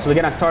course, yes. We're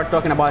going to start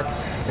talking about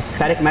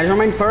static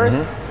measurement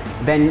first,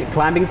 then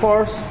clamping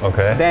force,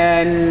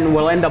 then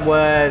we'll end up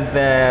with,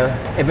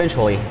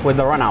 eventually, with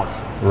the run out.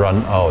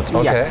 Run out,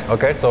 okay. Yes.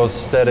 Okay, so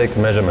static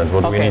measurements,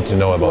 what do we need to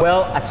know about?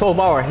 Well, at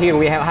Solpower here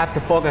we have to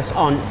focus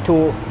on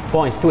 2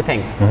 points, 2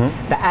 things.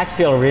 The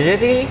axial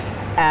rigidity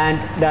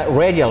and the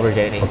radial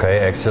rigidity. Okay,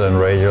 axial and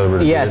radial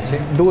rigidity.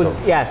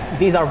 Yes,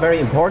 these are very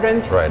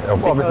important. Right,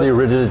 obviously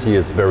rigidity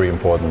is very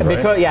important,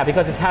 right?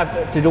 Because it has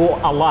to do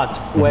a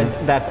lot with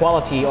the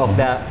quality of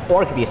the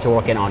workpiece you're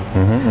working on.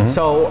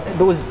 So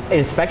those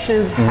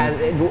inspections,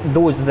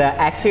 the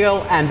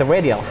axial and the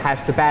radial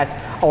has to pass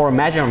our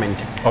measurement.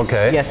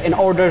 Okay. Yes, in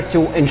order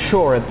to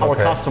ensure our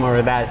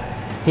customer that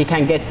he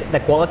can get the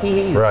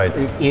quality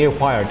he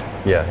required.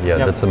 Yeah,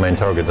 that's the main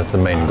target, that's the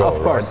main goal.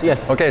 Of course,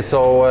 yes. Okay,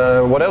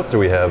 so what else do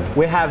we have?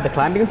 We have the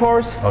clamping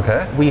force.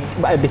 Okay.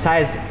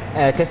 Besides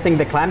testing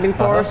the clamping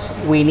force,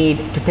 we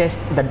need to test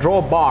the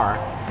draw bar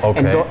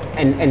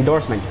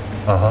endorsement.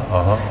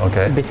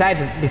 Okay.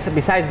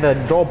 Besides the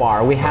draw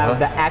bar, we have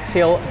the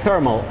axial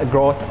thermal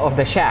growth of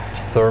the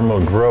shaft.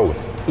 Thermal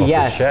growth of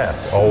the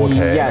shaft.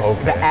 Okay. Yes,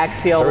 the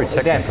axial. Very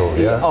technical,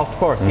 Of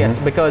course, yes,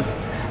 because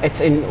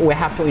we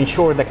have to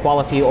ensure the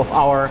quality of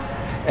our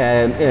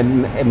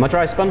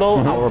motorized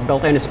spindle, our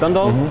built-in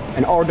spindle,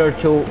 in order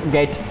to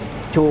get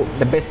to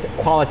the best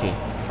quality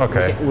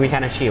we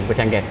can achieve, we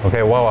can get.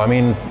 Okay, wow, I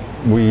mean,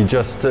 we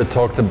just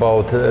talked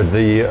about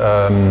the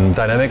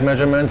dynamic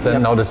measurements,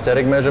 then now the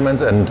static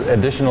measurements and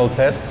additional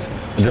tests,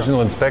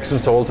 additional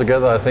inspections. So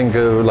altogether, I think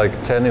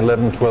like 10,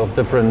 11, 12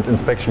 different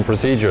inspection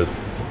procedures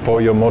for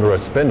your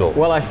motorized spindle.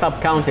 Well, I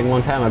stopped counting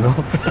one time ago.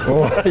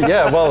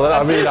 Yeah, well,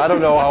 I mean, I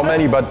don't know how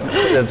many, but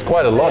there's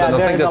quite a lot, and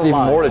I think there's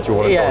even more that you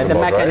want to talk about, the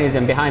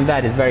mechanism behind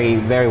that is very,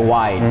 very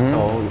wide.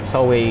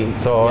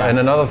 And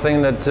another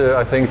thing that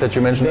I think that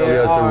you mentioned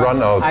earlier is the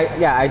run-outs.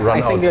 I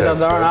think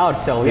there's a run-out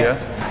still,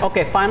 yes. Yeah.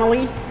 Okay,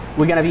 finally,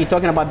 we're going to be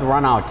talking about the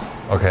run-out.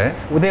 Okay.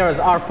 There is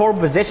our 4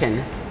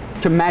 position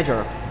to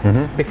measure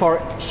before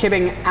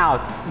shipping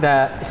out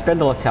the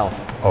spindle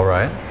itself. All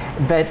right.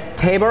 The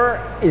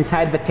taper,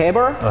 inside the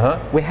taper,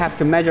 we have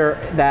to measure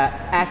the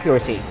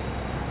accuracy.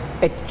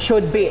 It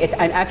should be,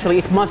 and actually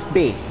it must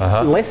be,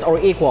 less or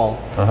equal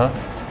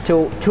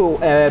to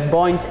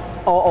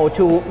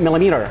 0.002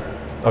 millimeter.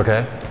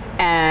 Okay.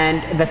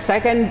 And the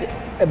second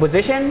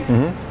position,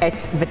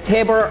 it's the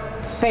taper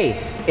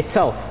face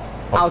itself,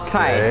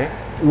 outside.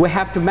 We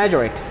have to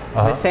measure it,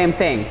 the same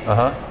thing.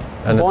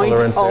 And the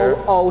tolerance there?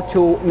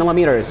 0.002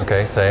 millimeters.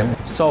 Okay, same.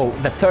 So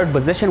the third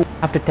position,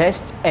 have to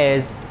test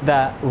is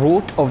the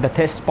root of the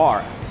test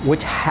bar,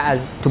 which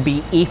has to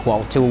be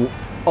equal to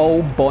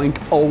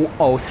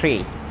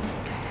 0.003.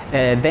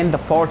 Then the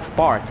fourth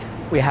part,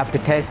 we have to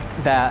test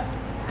the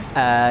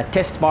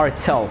test bar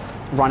itself,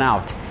 run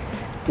out,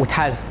 which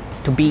has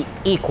to be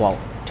equal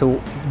to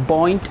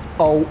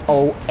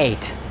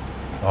 0.008.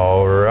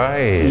 All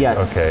right.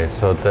 Yes. Okay,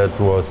 so that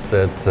was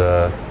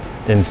that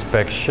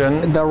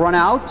inspection. The run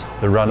out.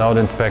 The run out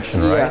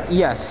inspection, right?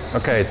 Yeah, yes.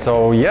 Okay,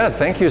 so yeah,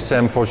 thank you,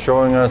 Sam, for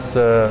showing us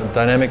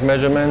dynamic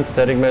measurements,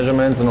 static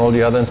measurements, and all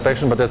the other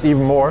inspections. But there's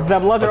even more.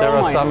 But there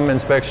are some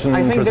inspection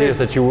procedures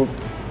that you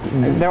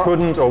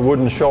couldn't or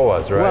wouldn't show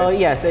us, right? Well,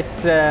 yes,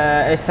 it's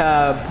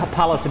a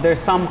policy. There's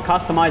some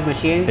customized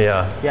machine.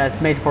 Yeah,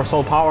 made for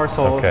Solpower.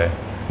 So. Okay.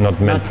 Not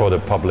meant for the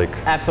public.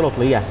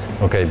 Absolutely, yes.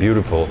 Okay,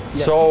 beautiful. Yep.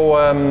 So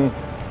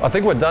I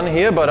think we're done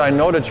here, but I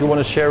know that you want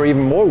to share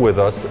even more with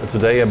us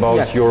today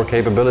about your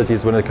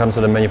capabilities when it comes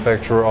to the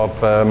manufacture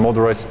of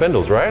motorized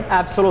spindles, right?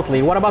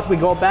 Absolutely. What about we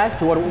go back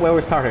to where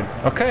we started?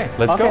 Okay,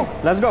 let's go.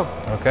 Let's go.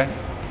 Okay.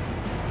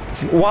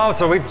 Wow,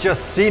 so we've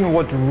just seen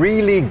what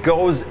really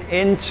goes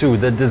into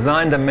the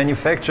design, the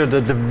manufacture,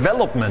 the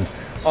development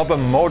of a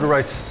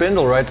motorized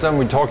spindle, right, Sam?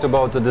 We talked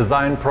about the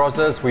design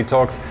process, we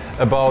talked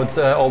about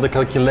all the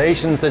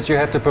calculations that you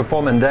have to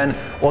perform, and then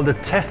all the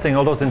testing,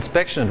 all those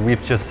inspections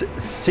we've just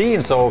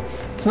seen. So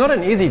it's not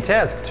an easy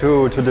task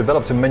to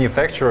develop, to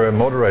manufacture a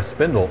motorized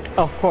spindle.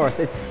 Of course,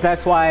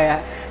 that's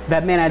why the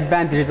main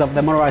advantages of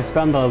the motorized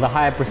spindle, the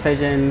high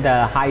precision,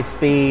 the high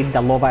speed,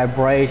 the low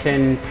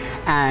vibration,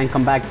 and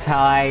compact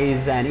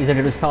size, and easy to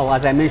install,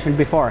 as I mentioned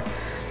before.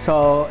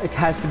 So it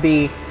has to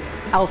be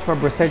ultra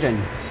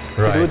precision.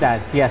 To do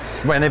that,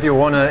 yes. And if you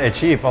want to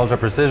achieve ultra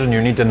precision,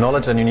 you need the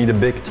knowledge and you need a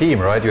big team,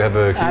 right? You have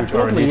a huge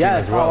R&D team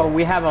as well.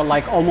 We have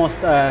like almost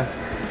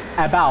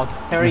about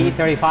 30,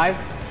 35.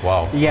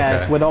 Wow.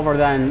 Yes, okay. with over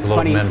than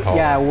 20.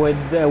 Yeah,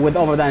 with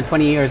over than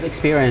 20 years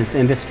experience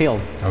in this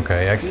field.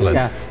 Okay, excellent.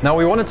 Yeah. Now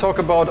we want to talk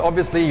about,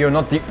 obviously, you're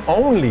not the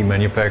only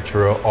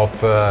manufacturer of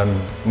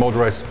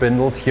motorized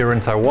spindles here in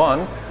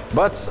Taiwan.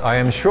 But I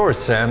am sure,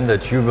 Sam,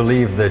 that you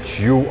believe that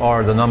you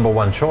are the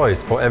 #1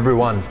 choice for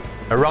everyone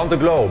around the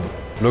globe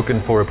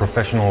looking for a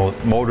professional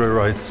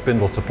motorized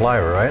spindle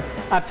supplier, right?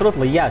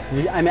 Absolutely, yes.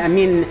 I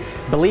mean,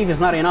 believe is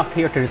not enough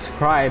here to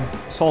describe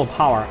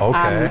Solpower.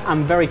 Okay.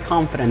 I'm very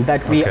confident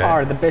that we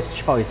are the best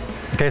choice.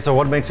 Okay, so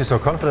what makes you so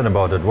confident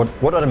about it?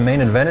 What are the main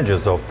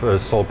advantages of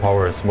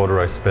Solpower's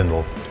motorized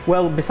spindles?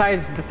 Well,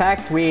 besides the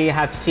fact we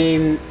have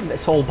seen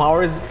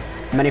Solpower's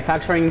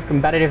manufacturing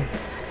competitive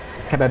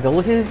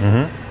capabilities,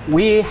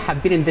 we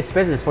have been in this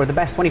business for the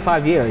past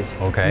 25 years,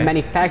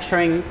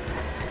 manufacturing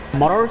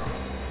motors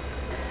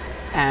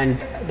and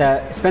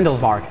the spindles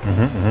bar.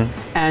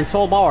 And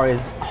Solpower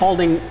is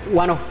holding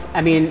one of,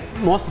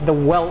 most of the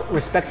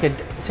well-respected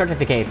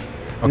certificates.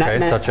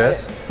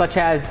 Such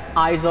as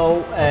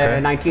ISO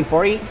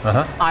 1940,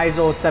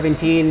 ISO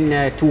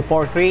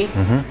 17243,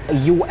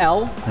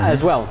 UL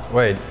as well.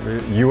 Wait,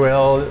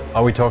 UL,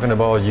 are we talking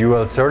about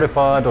UL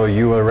certified or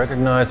UL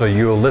recognized or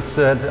UL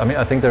listed?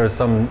 I think there are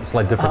some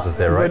slight differences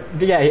there, right?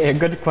 Yeah,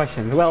 good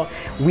questions. Well,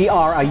 we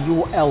are a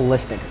UL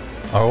listed.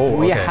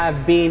 We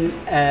have been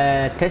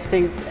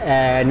testing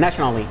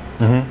nationally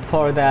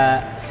for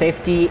the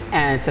safety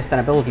and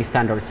sustainability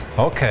standards.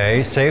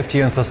 Okay,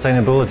 safety and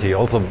sustainability,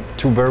 also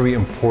two very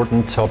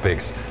important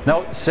topics.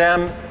 Now,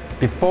 Sam,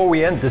 before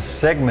we end this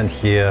segment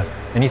here,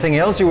 anything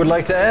else you would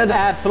like to add?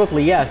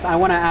 Absolutely, yes. I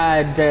want to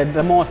add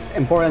the most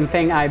important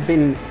thing I've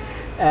been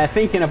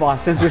thinking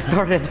about since we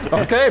started.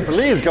 Okay,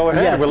 please go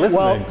ahead. Yes. We're listening.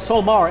 Well,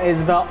 Solpower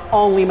is the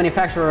only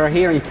manufacturer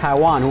here in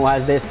Taiwan who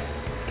has these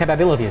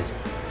capabilities.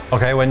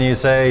 Okay, when you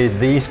say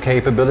these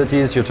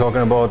capabilities, you're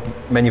talking about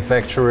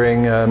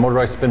manufacturing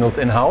motorized spindles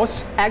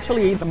in-house?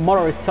 Actually, the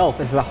motor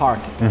itself is the heart.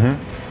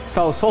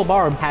 So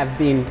Solpower have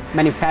been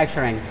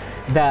manufacturing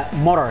the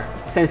motor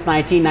since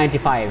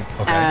 1995,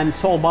 and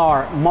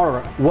Solpower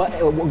motor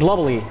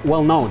globally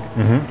well known.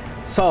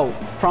 So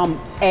from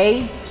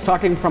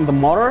starting from the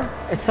motor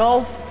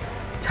itself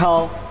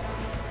till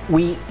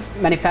we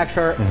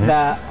manufacture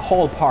the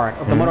whole part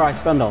of the motorized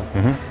spindle.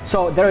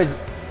 So there is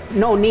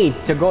no need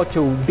to go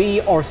to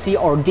B or C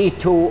or D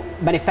to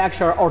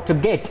manufacture or to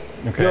get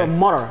your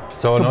motor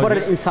to put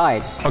it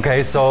inside.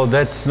 Okay, so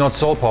that's not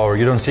Solpower.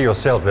 You don't see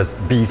yourself as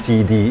B,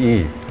 C, D,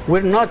 E.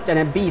 We're not in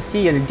a B,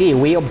 C, and D.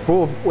 We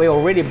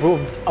already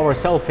proved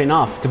ourselves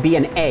enough to be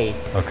an A.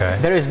 Okay.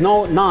 There is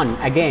none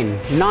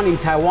in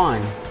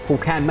Taiwan who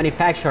can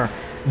manufacture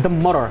the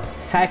motor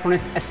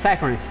synchronous,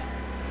 asynchronous,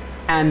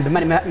 and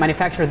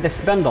manufacture the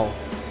spindle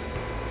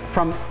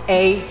from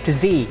A to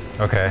Z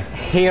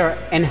here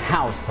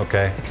in-house,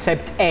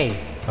 except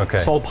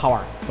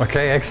Solpower.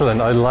 Okay, excellent.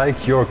 I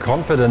like your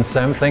confidence,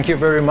 Sam. Thank you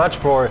very much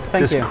for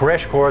this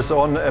crash course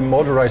on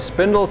motorized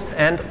spindles.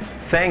 And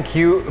thank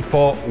you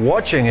for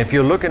watching. If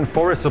you're looking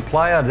for a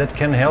supplier that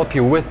can help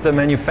you with the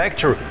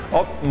manufacture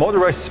of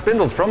motorized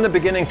spindles from the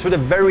beginning to the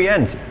very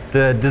end,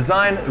 the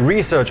design,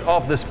 research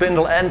of the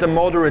spindle and the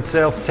motor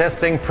itself,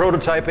 testing,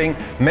 prototyping,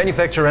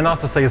 manufacture and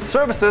after-sales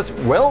services,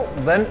 well,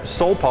 then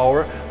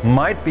Solpower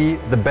might be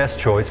the best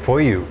choice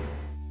for you.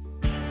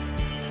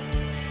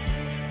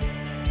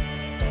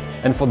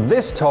 And for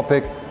this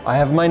topic, I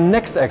have my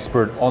next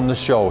expert on the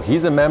show.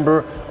 He's a member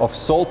of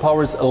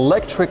Solpower's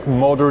electric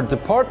motor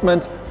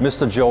department,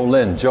 Mr. Joe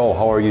Lin. Joe,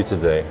 how are you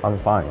today? I'm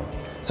fine.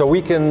 So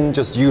we can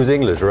just use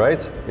English,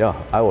 right? Yeah,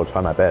 I will try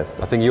my best.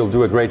 I think you'll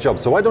do a great job.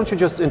 So why don't you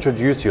just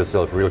introduce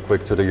yourself real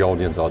quick to the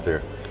audience out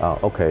there?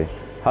 Okay.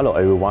 Hello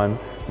everyone.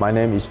 My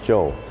name is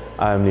Joe.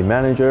 I'm the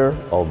manager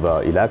of the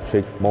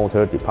electric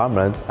motor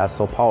department at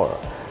Solpower.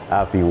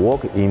 I've been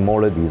working in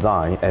motor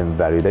design and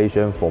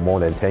validation for more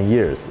than 10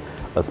 years.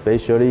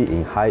 Especially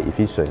in high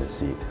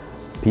efficiency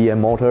PM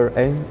motor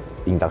and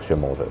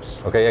induction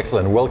motors. Okay,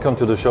 excellent. Welcome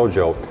to the show,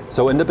 Joe.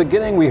 So in the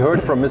beginning we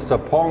heard from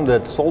Mr. Pong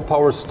that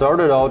Solpower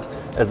started out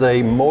as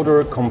a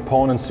motor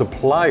component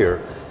supplier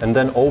and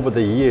then over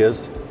the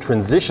years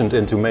transitioned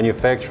into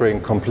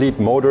manufacturing complete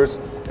motors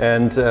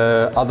and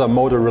other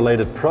motor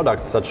related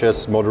products such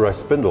as motorized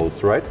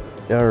spindles, right?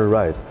 Yeah,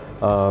 right.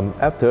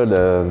 After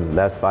the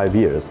last 5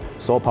 years,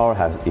 Solpower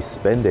has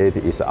expanded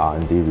its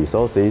R&D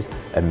resources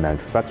and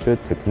manufacturing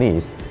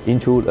techniques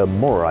into the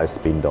motorized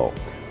spindle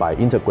by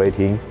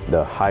integrating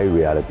the high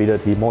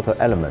reliability motor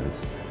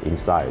elements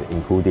inside,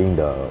 including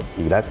the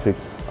electric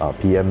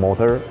PM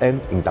motor and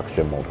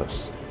induction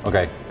motors.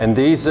 Okay, and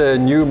these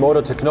new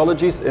motor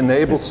technologies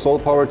enable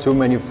Solpower to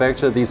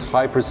manufacture these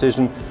high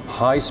precision,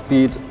 high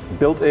speed,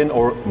 built-in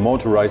or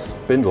motorized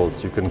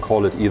spindles. You can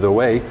call it either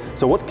way.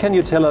 So what can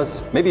you tell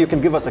us? Maybe you can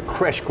give us a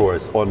crash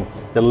course on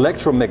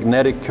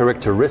electromagnetic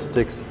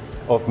characteristics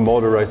of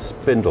motorized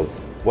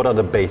spindles. What are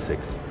the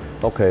basics?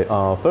 Okay,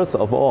 first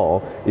of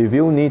all, if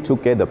you need to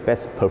get the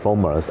best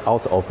performance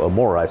out of a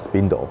motorized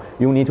spindle,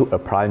 you need to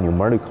apply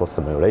numerical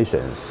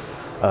simulations.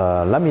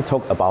 Let me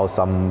talk about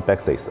some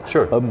basics.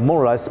 Sure. A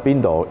motorized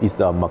spindle is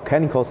a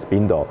mechanical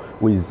spindle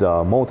with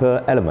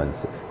motor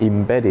elements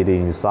embedded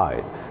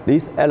inside.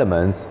 These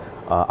elements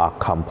are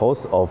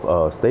composed of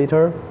a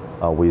stator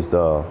with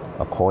a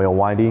coil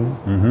winding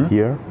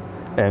here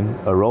and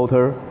a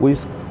rotor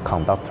with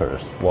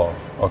conductors. Wow.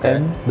 Okay.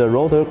 And the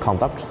rotor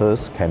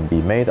conductors can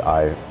be made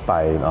by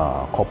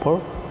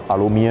copper,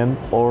 aluminum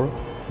or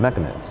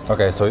magnets.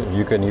 Okay, so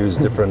you can use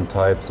different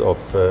types of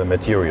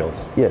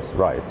materials. Yes,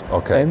 right.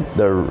 Okay. And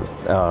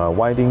the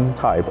winding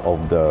type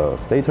of the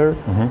stator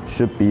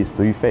should be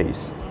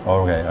three-phase.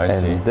 Okay, I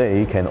see. And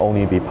they can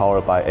only be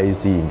powered by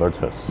AC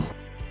inverters.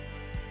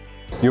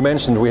 You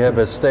mentioned we have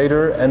a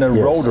stator and a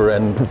rotor,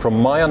 and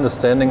from my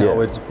understanding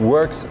how it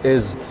works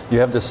is you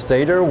have the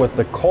stator with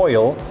the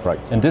coil,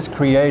 and this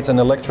creates an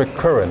electric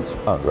current.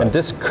 And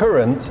this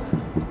current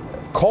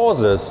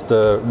causes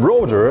the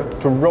rotor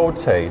to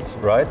rotate,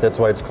 right? That's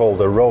why it's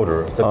called a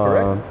rotor. Is that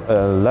correct?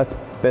 That's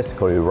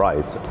basically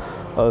right.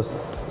 A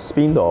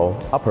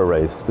spindle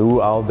operates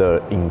throughout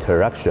the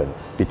interaction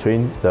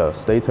between the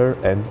stator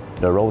and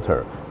the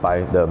rotor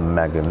by the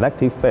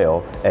magnetic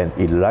field and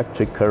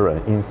electric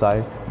current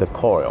inside the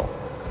coil.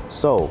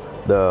 So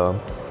the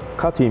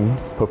cutting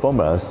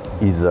performance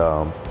is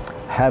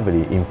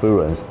heavily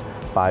influenced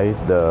by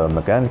the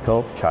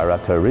mechanical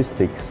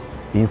characteristics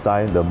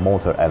inside the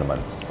motor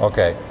elements.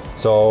 Okay,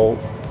 so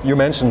you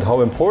mentioned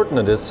how important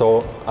it is,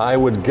 so I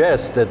would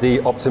guess that the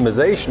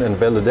optimization and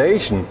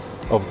validation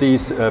of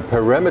these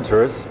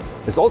parameters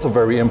is also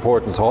very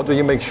important. So how do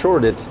you make sure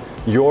that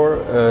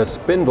your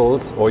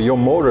spindles or your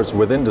motors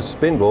within the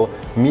spindle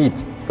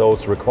meet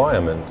those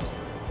requirements?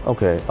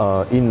 Okay,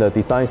 in the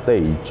design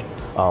stage,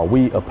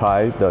 we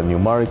apply the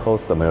numerical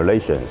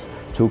simulations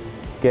to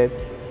get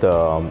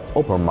the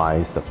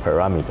optimized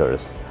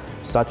parameters,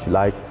 such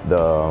like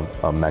the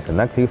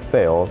magnetic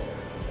field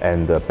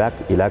and the back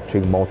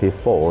electric motive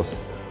force,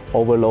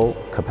 overload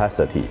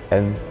capacity,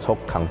 and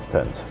torque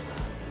constant,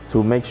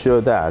 to make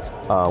sure that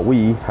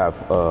we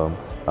have a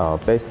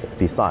best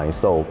design.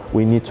 So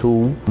we need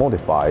to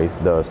modify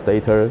the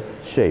stator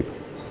shape,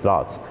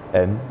 slots,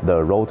 and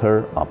the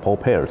rotor pole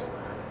pairs,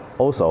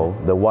 also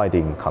the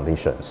winding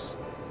conditions.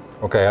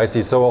 Okay, I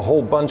see. So a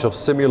whole bunch of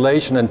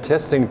simulation and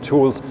testing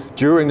tools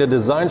during the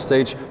design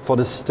stage for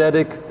the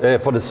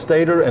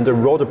stator and the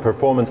rotor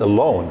performance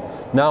alone.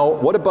 Now,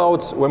 what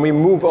about when we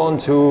move on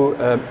to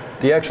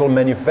the actual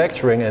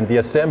manufacturing and the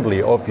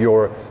assembly of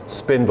your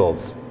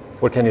spindles?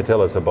 What can you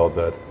tell us about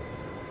that?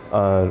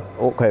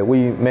 Okay,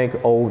 we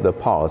make all the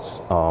parts,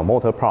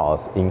 motor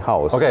parts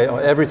in-house. Okay,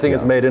 everything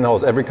is made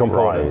in-house, every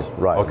component.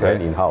 Right, okay.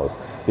 Made in-house.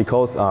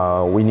 Because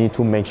we need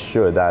to make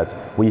sure that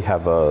we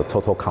have a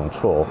total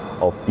control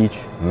of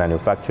each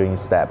manufacturing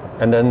step.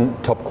 And then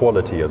top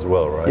quality as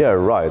well, right? Yeah,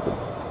 right.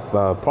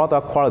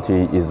 Product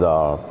quality is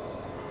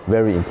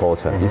very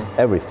important. It's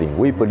everything.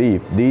 We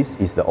believe this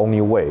is the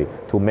only way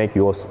to make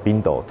your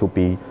spindle to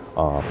be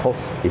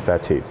cost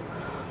effective.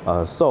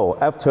 So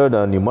after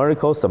the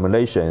numerical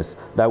simulations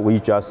that we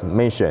just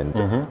mentioned,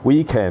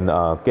 we can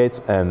get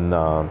and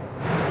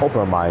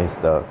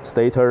optimize the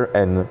stator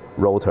and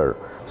rotor.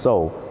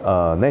 So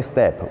next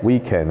step, we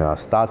can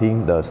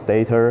starting the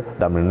stator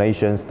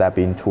lamination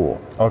stamping tool.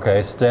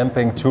 Okay,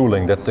 stamping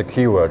tooling, that's the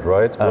keyword,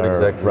 right? What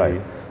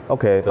exactly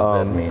okay, does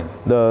that mean?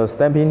 The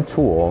stamping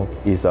tool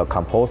is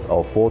composed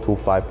of 4 to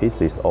 5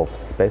 pieces of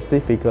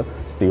specific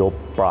steel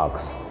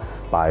blocks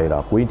by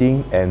the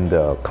grinding and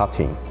the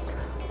cutting.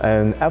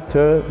 And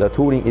after the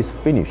tooling is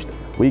finished,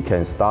 we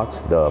can start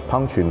the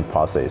punching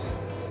process.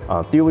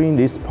 During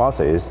this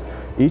process,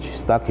 each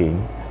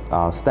stacking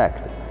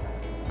stacked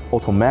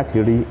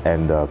automatically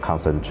and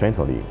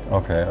concentratedly.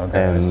 Okay,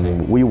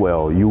 and we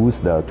will use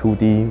the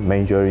 2D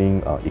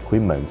measuring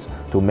equipment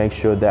to make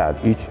sure that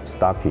each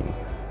stacking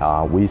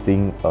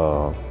within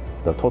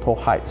the total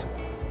height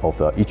of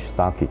each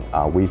stacking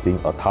within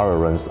a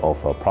tolerance of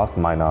plus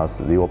minus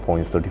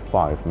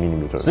 0.35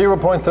 millimeters.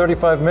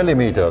 0.35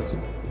 millimeters?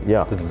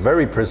 Yeah. It's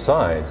very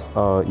precise.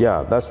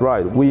 Yeah, that's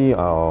right. We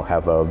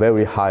have a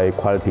very high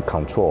quality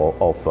control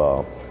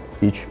of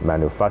each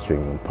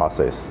manufacturing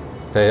process.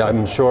 Okay,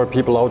 I'm sure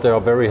people out there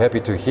are very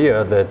happy to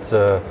hear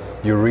that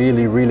you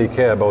really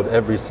care about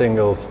every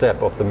single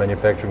step of the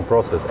manufacturing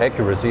process.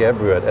 Accuracy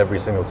everywhere at every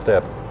single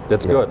step.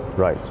 That's good.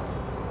 Right.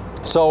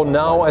 So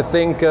now I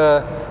think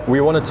we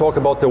want to talk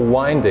about the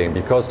winding,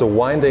 because the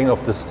winding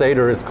of the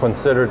stator is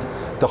considered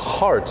the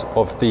heart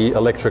of the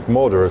electric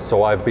motor,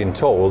 so I've been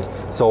told.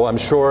 So I'm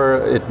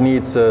sure it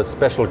needs a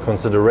special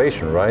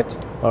consideration, right?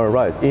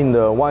 Right. In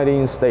the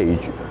winding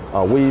stage,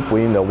 we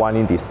bring the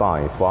winding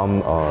design from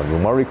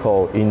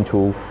numerical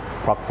into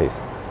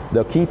practice.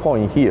 The key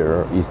point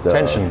here is the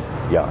tension.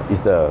 Yeah,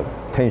 is the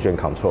tension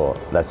control.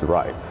 That's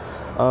right.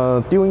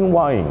 During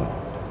winding,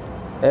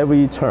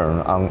 every turn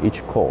on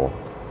each coil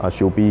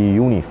should be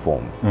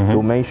uniform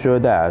to make sure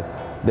that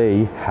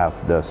they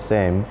have the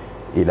same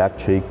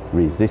electric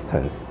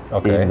resistance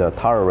in the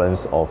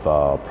tolerance of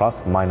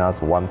plus minus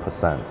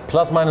 1%.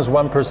 Plus minus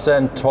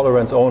 1%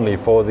 tolerance only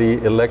for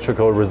the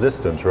electrical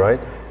resistance, right?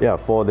 Yeah,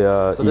 for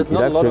the so that's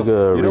electric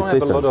resistance. You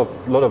don't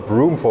have a lot of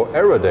room for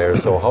error there.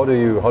 So how do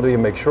you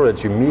make sure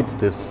that you meet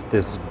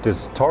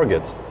this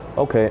target?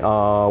 Okay,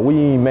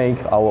 we make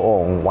our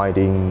own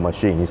winding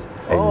machines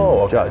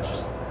and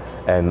judges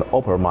and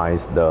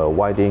optimize the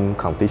winding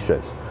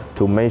conditions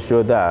to make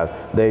sure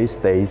that they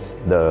stay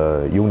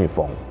the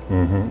uniform.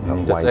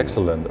 That's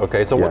excellent.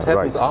 Okay, so what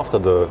happens after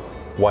the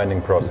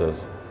winding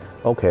process?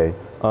 Okay,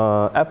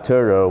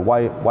 after the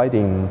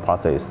winding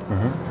process,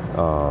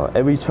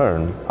 every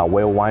turn are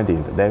well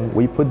winding. Then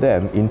we put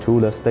them into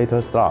the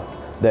stator slots.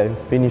 Then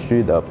finish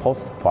the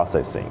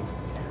post-processing.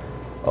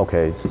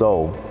 Okay,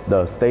 so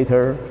the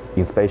stator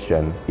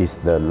inspection is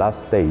the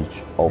last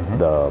stage of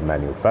the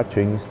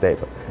manufacturing step,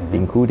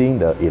 including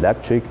the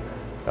electric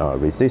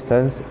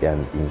resistance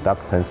and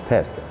inductance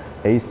test,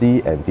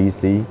 AC and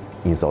DC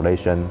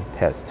insulation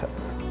test.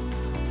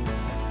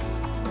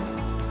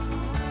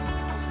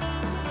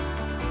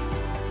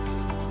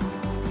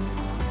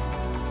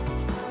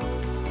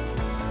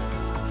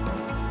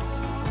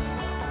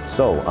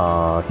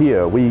 So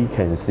here we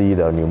can see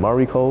the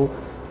numerical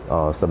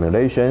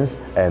simulations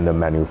and the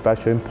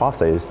manufacturing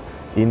process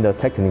in the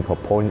technical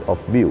point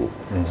of view.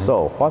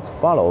 So what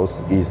follows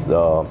is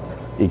the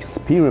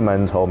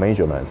experimental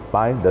measurement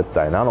by the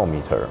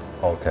dynamometer.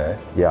 Okay.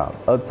 Yeah,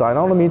 a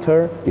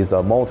dynamometer is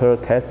a motor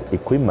test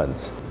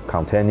equipment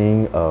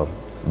containing a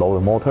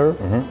load motor,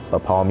 a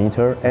power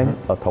meter, and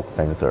a torque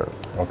sensor.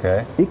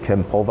 Okay. It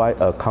can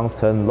provide a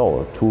constant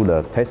load to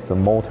the test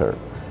motor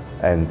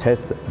and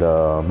test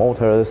the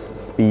motor's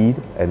speed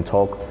and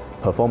torque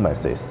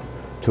performances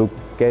to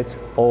get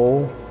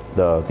all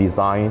the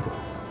designed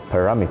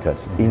parameters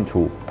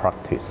into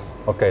practice.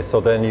 Okay, so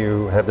then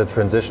you have the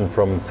transition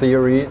from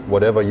theory,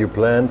 whatever you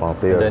planned,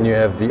 and then you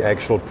have the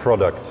actual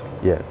product.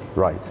 Yeah,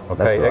 right.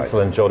 Okay, right.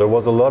 Excellent, Joe. There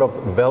was a lot of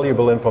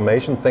valuable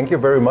information. Thank you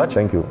very much.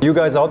 Thank you. You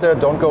guys out there,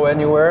 don't go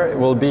anywhere.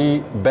 We'll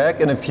be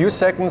back in a few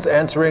seconds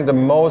answering the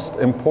most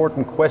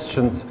important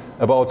questions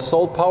about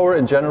Solpower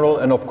in general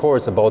and of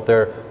course about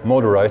their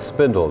motorized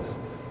spindles.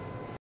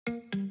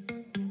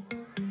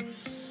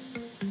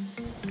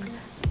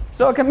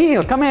 So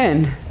Camille, come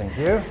in. Thank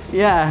you.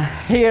 Yeah,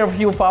 here with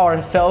you of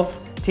our sales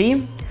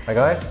team. Hi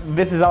guys.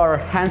 This is our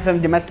handsome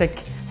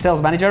domestic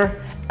sales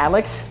manager,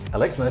 Alex.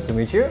 Alex, nice to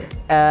meet you.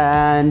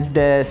 And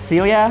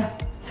Celia,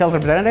 sales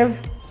representative.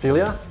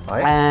 Celia,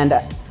 hi. And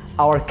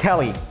our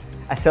Kelly,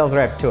 a sales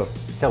rep too.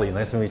 Kelly,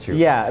 nice to meet you.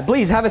 Yeah,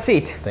 please have a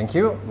seat. Thank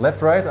you.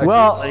 Left, right?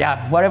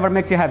 Yeah, whatever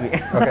makes you happy.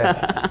 Okay.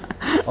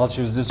 I'll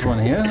choose this one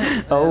here.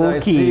 Okay. I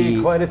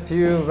see quite a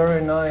few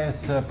very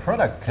nice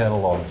product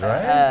catalogs,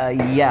 right?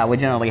 Yeah, we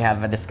generally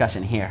have a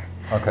discussion here.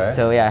 Okay.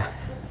 So yeah.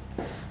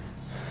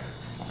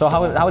 So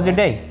how was your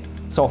day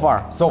so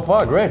far? So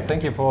far, great.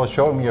 Thank you for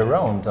showing me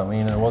around. I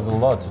mean, it was a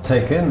lot to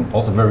take in.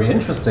 Also very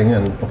interesting,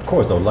 and of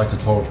course, I would like to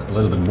talk a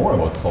little bit more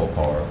about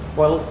Solpower.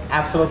 Well,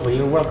 absolutely.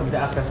 You're welcome to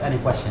ask us any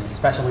questions.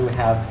 Especially we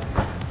have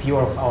a few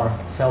of our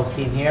sales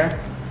team here.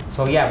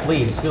 So yeah,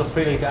 please feel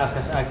free to ask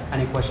us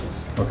any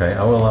questions. Okay,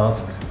 I will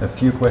ask a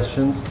few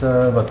questions,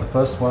 but the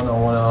first one I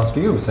want to ask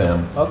you,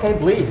 Sam. Okay,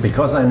 please.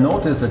 Because I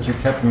noticed that you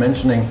kept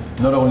mentioning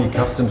not only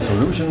custom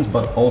solutions,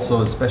 but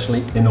also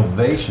especially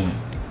innovation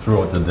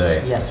throughout the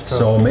day. Yes, true.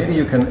 So maybe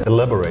you can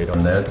elaborate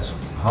on that.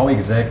 How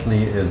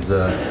exactly is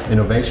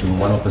innovation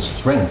one of the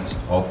strengths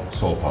of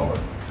Solpower?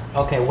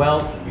 Okay, well,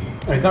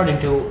 regarding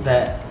to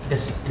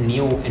this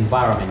new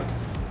environment,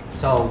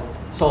 so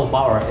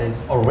Solpower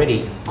is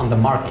already on the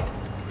market.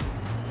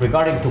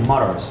 Regarding to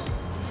motors,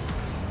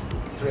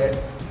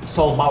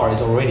 Solpower is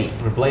already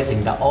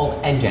replacing the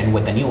old engine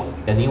with the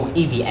new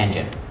EV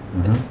engine.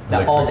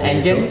 The old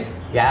engine,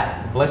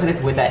 yeah, replacing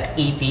it with the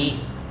EV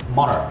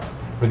motor.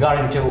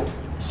 Regarding to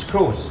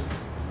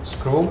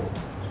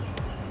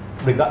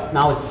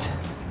now it's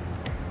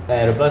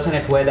replacing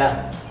it with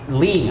a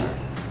linear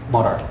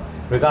motor.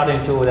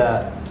 Regarding to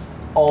the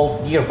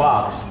old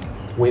gearbox,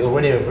 we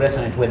already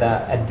replacing it with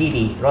a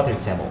DD rotary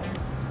table.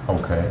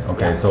 Okay,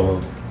 Yeah.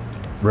 so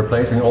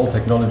replacing old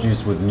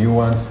technologies with new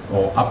ones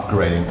or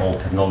upgrading old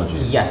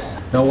technologies.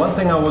 Yes. Now, one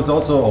thing I was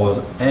also,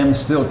 or am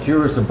still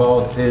curious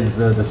about is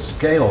the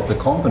scale of the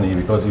company,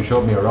 because you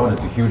showed me around,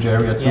 it's a huge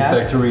area, two Yes.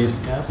 factories.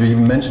 Yes. You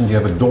even mentioned you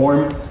have a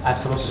dorm.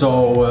 Absolutely.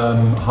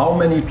 So, how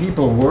many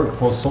people work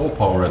for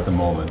Solpower at the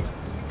moment?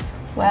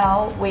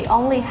 Well, we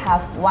only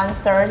have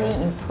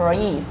 130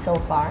 employees so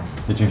far.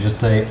 Did you just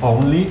say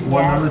only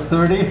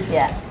 130?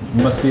 Yes.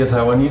 Must be a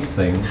Taiwanese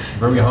thing.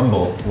 Very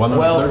humble.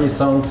 130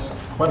 sounds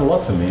quite a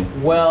lot to me.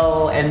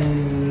 Well,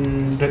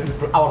 in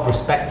our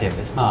perspective,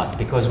 it's not,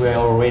 because we're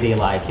already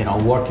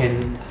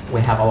working.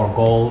 We have our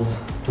goals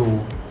to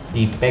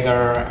be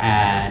bigger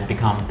and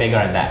become bigger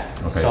at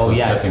that. Okay, so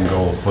yes, setting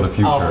goals for the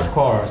future. Of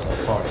course.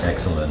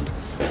 Excellent.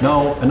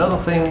 Now,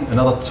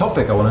 another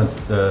topic I want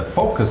to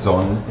focus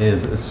on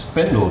is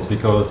spindles,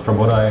 because from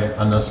what I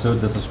understood,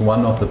 this is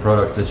one of the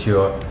products that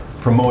you're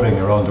promoting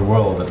around the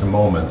world at the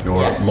moment,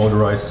 your Yes.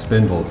 motorized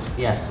spindles.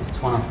 Yes,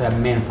 it's one of the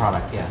main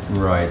product, yeah.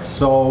 Right,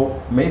 so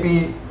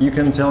maybe you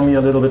can tell me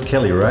a little bit,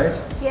 Kelly, right?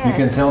 Yes. You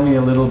can tell me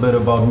a little bit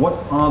about what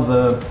are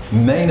the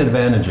main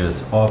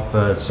advantages of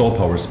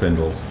Solpower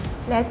spindles?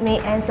 Let me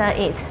answer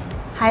it.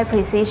 High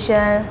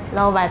precision,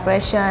 low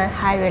vibration,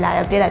 high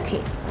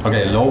reliability.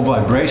 Okay, low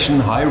vibration,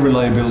 high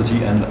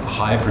reliability and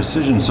high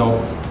precision.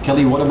 So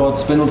Kelly, what about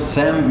spindles?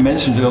 Sam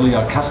mentioned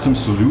earlier custom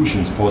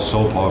solutions for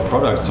Solpower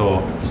products.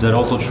 So is that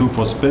also true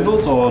for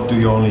spindles, or do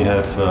you only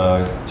have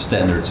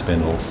standard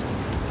spindles?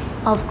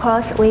 Of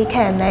course, we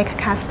can make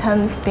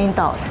custom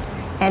spindles,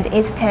 and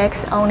it takes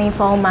only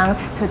 4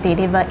 months to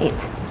deliver it.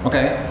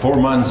 Okay, 4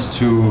 months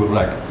to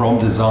from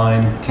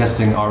design,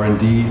 testing,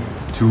 R&D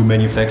to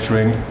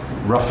manufacturing,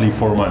 roughly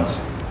 4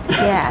 months.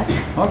 Yes.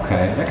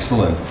 Okay,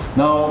 excellent.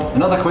 Now,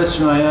 another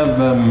question I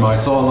have, I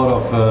saw a lot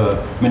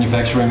of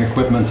manufacturing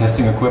equipment,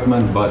 testing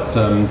equipment, but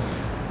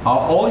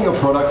are all your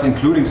products,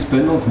 including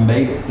spindles,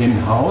 made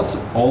in-house,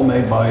 all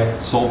made by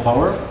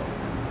Solpower?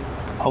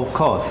 Of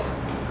course,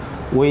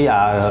 we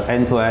are an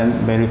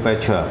end-to-end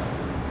manufacturer.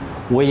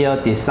 We are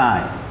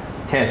design,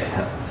 test,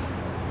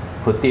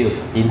 produce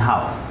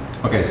in-house.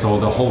 Okay, so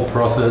the whole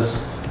process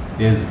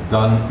is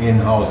done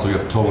in-house, so you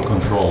have total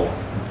control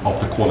of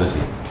the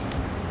quality.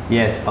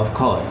 Yes, of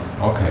course.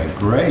 Okay,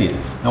 great.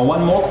 Now,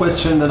 one more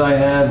question that I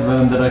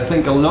have that I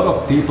think a lot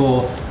of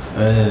people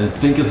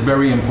think is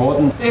very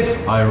important.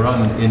 If I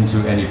run into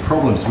any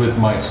problems with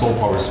my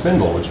Solpower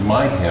spindle, which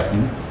might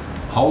happen,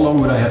 how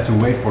long would I have to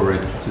wait for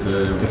it?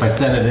 If I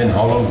send it in,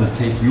 how long does it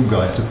take you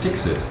guys to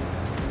fix it?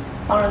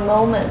 For the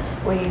moment,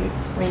 we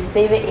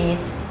receive it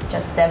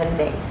just 7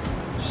 days.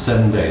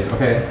 7 days,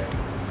 okay.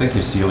 Thank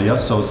you, Celia.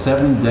 So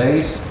 7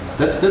 days.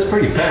 That's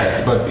pretty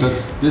fast, but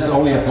does this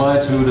only apply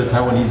to the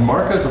Taiwanese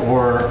market,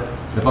 or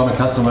if I'm a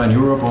customer in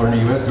Europe or in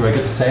the US, do I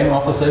get the same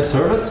after-sales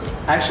service?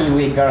 Actually,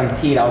 we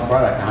guaranteed our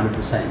product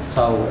 100%.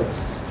 So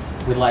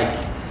we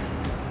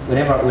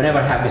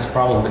never have this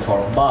problem before,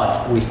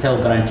 but we still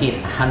guarantee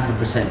it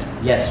 100%.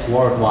 Yes,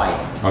 worldwide.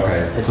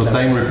 Okay, It's so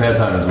same repair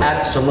time as well.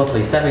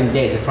 Absolutely, 7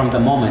 days from the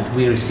moment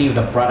we receive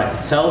the product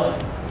itself.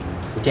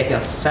 We take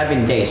us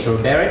 7 days to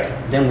repair it,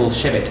 then we'll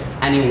ship it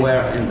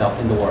anywhere in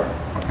the world.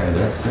 Okay,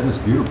 that is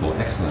beautiful,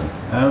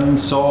 excellent.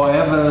 So I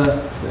have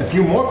a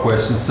few more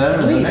questions, Sam,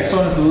 and the Please. next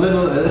one is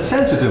a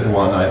sensitive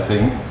one, I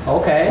think.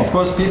 Okay. Of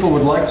course, people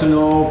would like to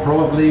know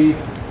probably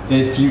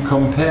if you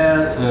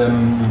compare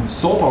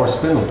Solpower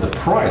spindles, the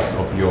price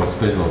of your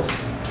spindles,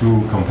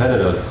 to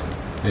competitors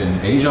in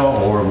Asia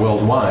or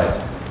worldwide.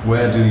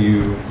 Where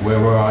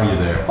are you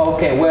there?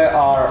 Okay, we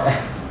are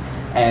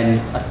and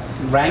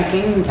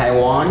ranking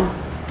Taiwan.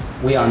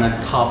 We are in the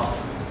top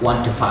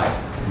 1 to 5.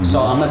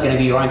 So I'm not going to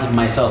be ranking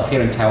myself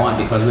here in Taiwan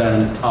because we are in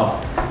the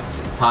top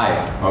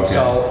 5. Okay.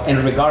 So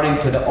in regarding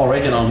to the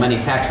original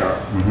manufacturer,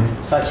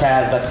 such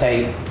as let's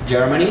say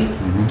Germany,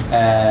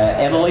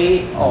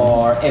 Italy,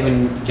 or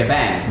even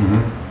Japan,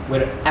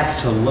 we're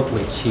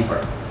absolutely cheaper.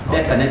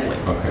 Okay. Definitely.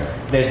 Okay.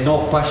 There's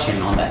no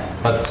question on that.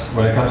 But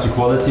when it comes to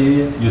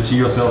quality, you see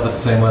yourself at the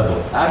same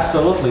level.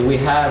 Absolutely. We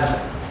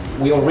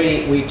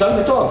talk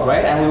the talk,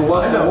 right? And we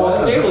walk the walk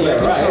clearly,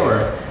 right?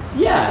 Sure.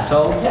 Yeah,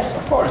 so yes,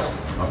 of course.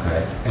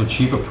 Okay. So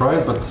cheaper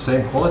price, but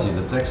same quality.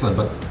 That's excellent.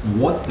 But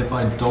what if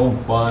I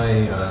don't buy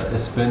a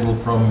spindle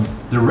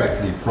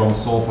directly from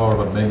Solpower,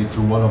 but maybe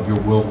through one of your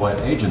worldwide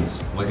agents?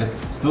 Like, it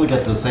still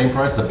get the same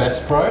price, the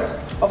best price?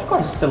 Of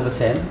course, it's still the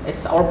same.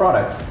 It's our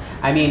product.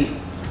 I mean,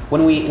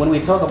 when we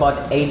talk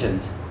about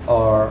agent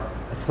or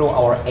through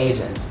our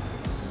agent,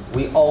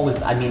 we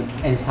always, I mean,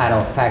 inside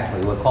our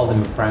factory, we call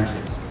them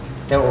branches.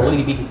 They're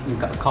already been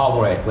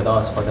collaborate with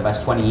us for the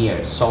past 20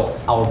 years. So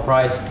our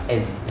price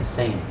is the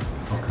same,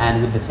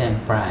 and with the same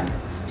brand.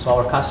 So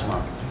our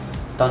customer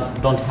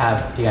don't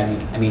have to,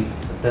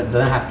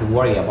 don't have to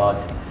worry about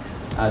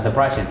the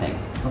pricing thing,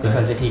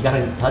 because if he got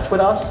in touch with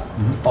us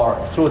or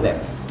through them,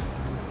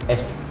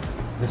 it's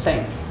the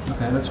same.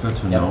 Okay, that's good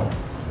to know.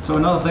 So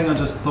another thing I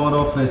just thought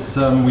of is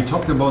we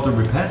talked about the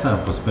repair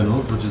time for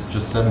spindles, which is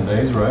just 7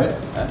 days, right?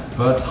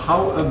 But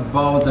how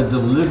about the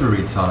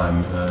delivery time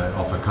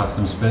of a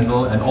custom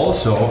spindle? And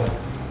also,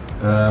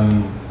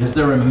 is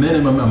there a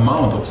minimum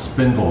amount of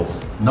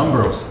spindles,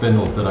 number of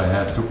spindles that I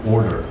have to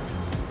order?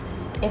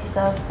 If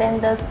the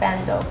standard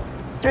spindle,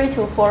 3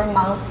 to 4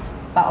 months,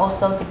 but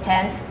also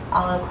depends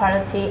on the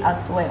quality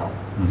as well.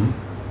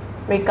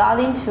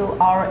 Regarding to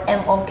our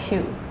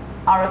MOQ,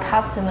 our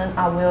customers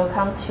are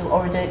welcome to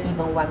order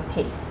even one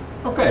piece.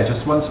 Okay,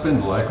 just one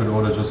spindle. I could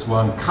order just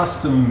one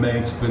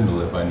custom-made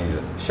spindle if I need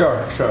it.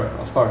 Sure, sure,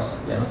 of course,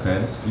 yes. Okay,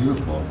 that's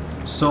beautiful.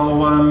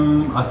 So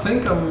I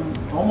think I'm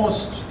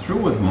almost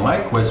through with my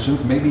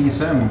questions. Maybe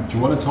Sam, do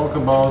you want to talk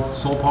about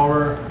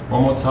Solpower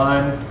one more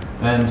time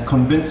and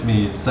convince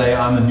me? Say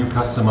I'm a new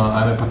customer,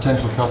 I'm a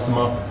potential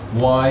customer.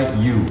 Why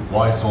you?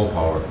 Why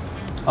Solpower?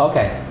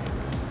 Okay.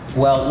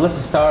 Well, let's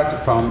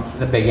start from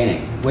the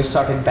beginning. We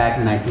started back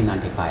in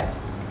 1995,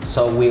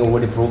 so we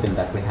already proven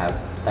that we have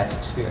that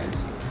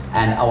experience,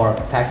 and our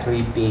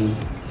factory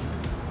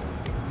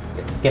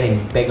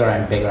getting bigger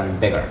and bigger and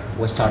bigger.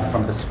 We started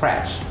from the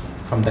scratch,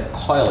 from the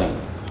coiling,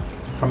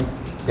 from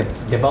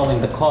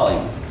developing the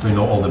coiling. So you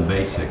know all the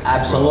basics.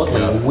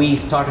 Absolutely, we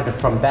started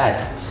from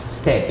that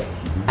step,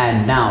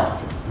 and now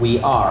we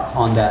are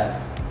on the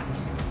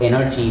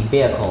energy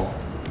vehicle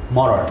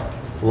motor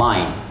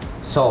line.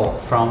 So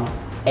from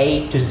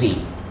A to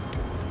Z.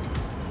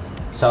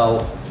 So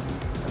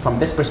from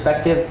this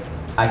perspective,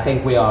 I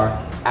think we are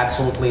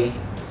absolutely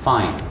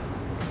fine.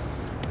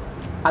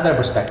 Other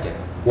perspective,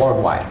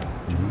 worldwide,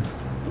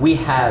 we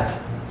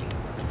have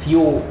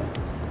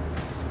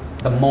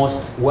the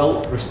most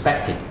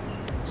well-respected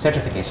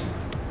certification.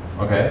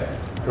 Okay.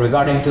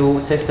 Regarding to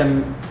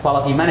system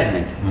quality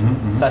management,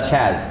 such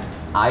as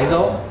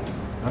ISO,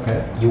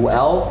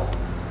 UL,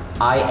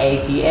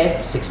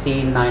 IATF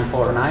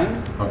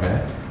 16949.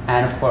 Okay.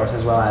 And of course,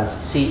 as well as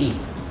CE.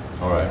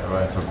 All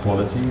right. So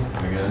quality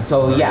again.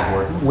 So yeah,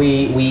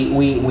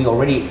 we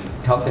already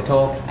talked the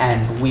talk,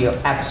 and we are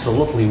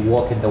absolutely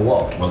walking the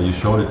walk. Well, you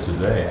showed it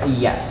today.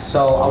 Yes.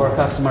 So our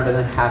customer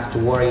doesn't have to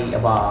worry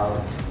about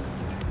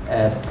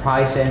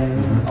pricing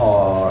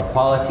or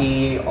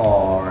quality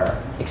or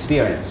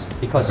experience,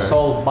 because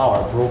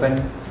Solpower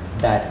proven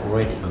that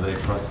already. So they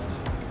trust.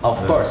 Of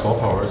course.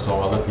 Solpower,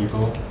 so other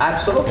people.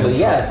 Absolutely,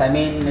 yes. I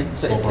mean,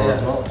 it's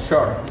as well.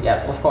 Sure,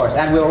 yeah, of course.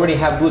 And we already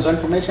have those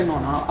information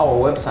on our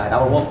website.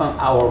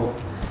 Our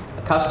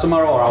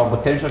customer or our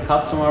potential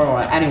customer or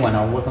anyone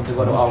are welcome to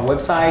go to our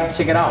website,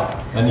 check it out.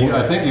 And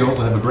I think you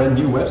also have a brand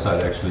new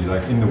website actually,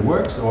 like in the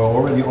works or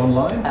already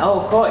online.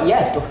 Oh,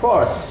 yes, of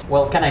course.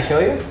 Well, can I show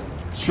you?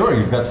 Sure,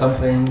 you've got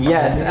something.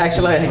 Yes,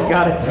 actually, I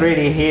got it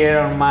ready here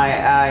on my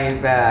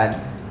iPad.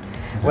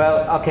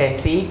 Well, okay,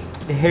 see.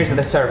 Here's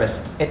the service.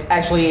 It's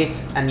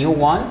a new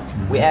one.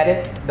 We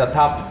added the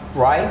top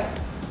right,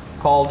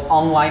 called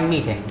online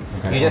meeting.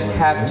 You just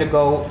have to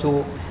go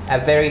to a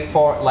very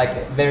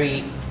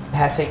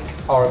basic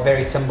or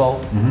very simple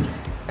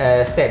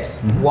steps.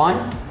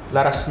 1,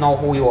 let us know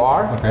who you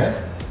are.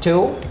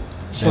 2,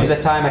 choose the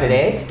time and the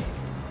date.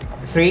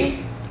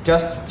 3,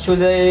 just choose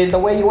the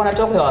way you want to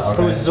talk to us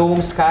through Zoom,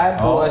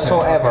 Skype,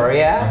 whatsoever.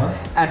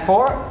 And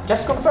 4,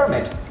 just confirm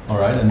it. All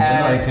right, and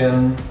then I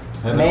can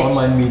have an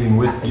online meeting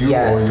with you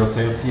or your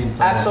sales team.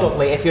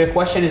 Absolutely. If your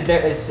question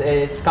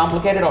it's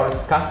complicated or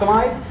it's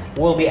customized,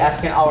 we'll be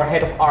asking our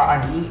head of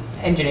R&D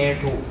engineer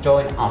to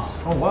join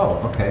us. Oh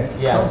wow, okay.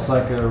 Sounds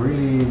like a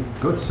really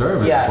good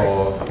service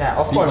for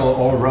of people course.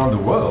 all around the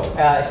world.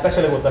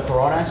 Especially with the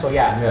corona, so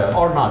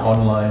or not.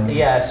 Online.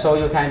 Yeah, so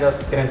you can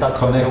just get in touch.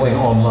 Connecting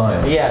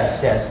online.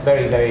 Yes,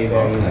 very, very,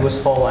 very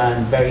useful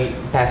and very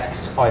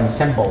basic and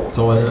simple.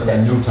 So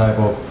a new type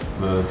of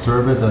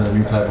service and a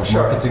new type of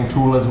marketing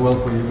tool as well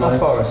for you guys? Of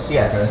course,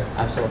 yes.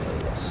 Absolutely,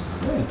 yes.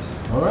 Great.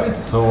 All right,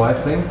 so I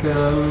think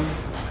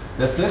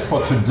that's it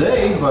for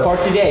today. But for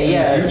today,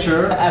 in the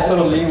future,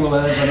 absolutely, we'll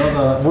have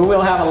another. We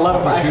will have a lot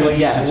of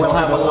we'll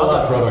have a lot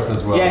of products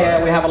as well.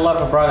 Yeah, we have a lot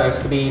of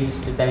products to be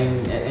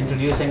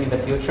introducing in the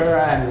future,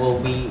 and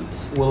we'll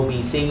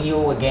be seeing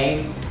you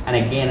again and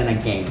again and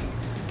again.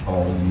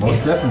 Oh,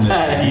 most definitely.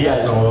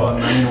 Yes. So,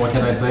 I mean, what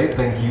can I say?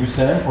 Thank you,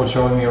 Sam, for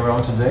showing me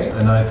around today.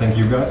 And I thank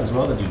you guys as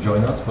well that you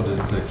joined us for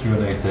this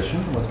Q&A session.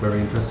 It was very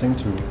interesting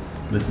to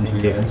listen to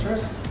your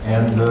answers.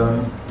 And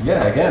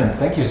yeah, again,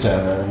 thank you,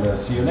 Sam, and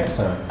see you next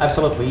time.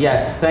 Absolutely,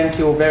 yes. Thank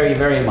you very,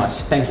 very much.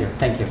 Thank you,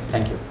 thank you,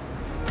 thank you.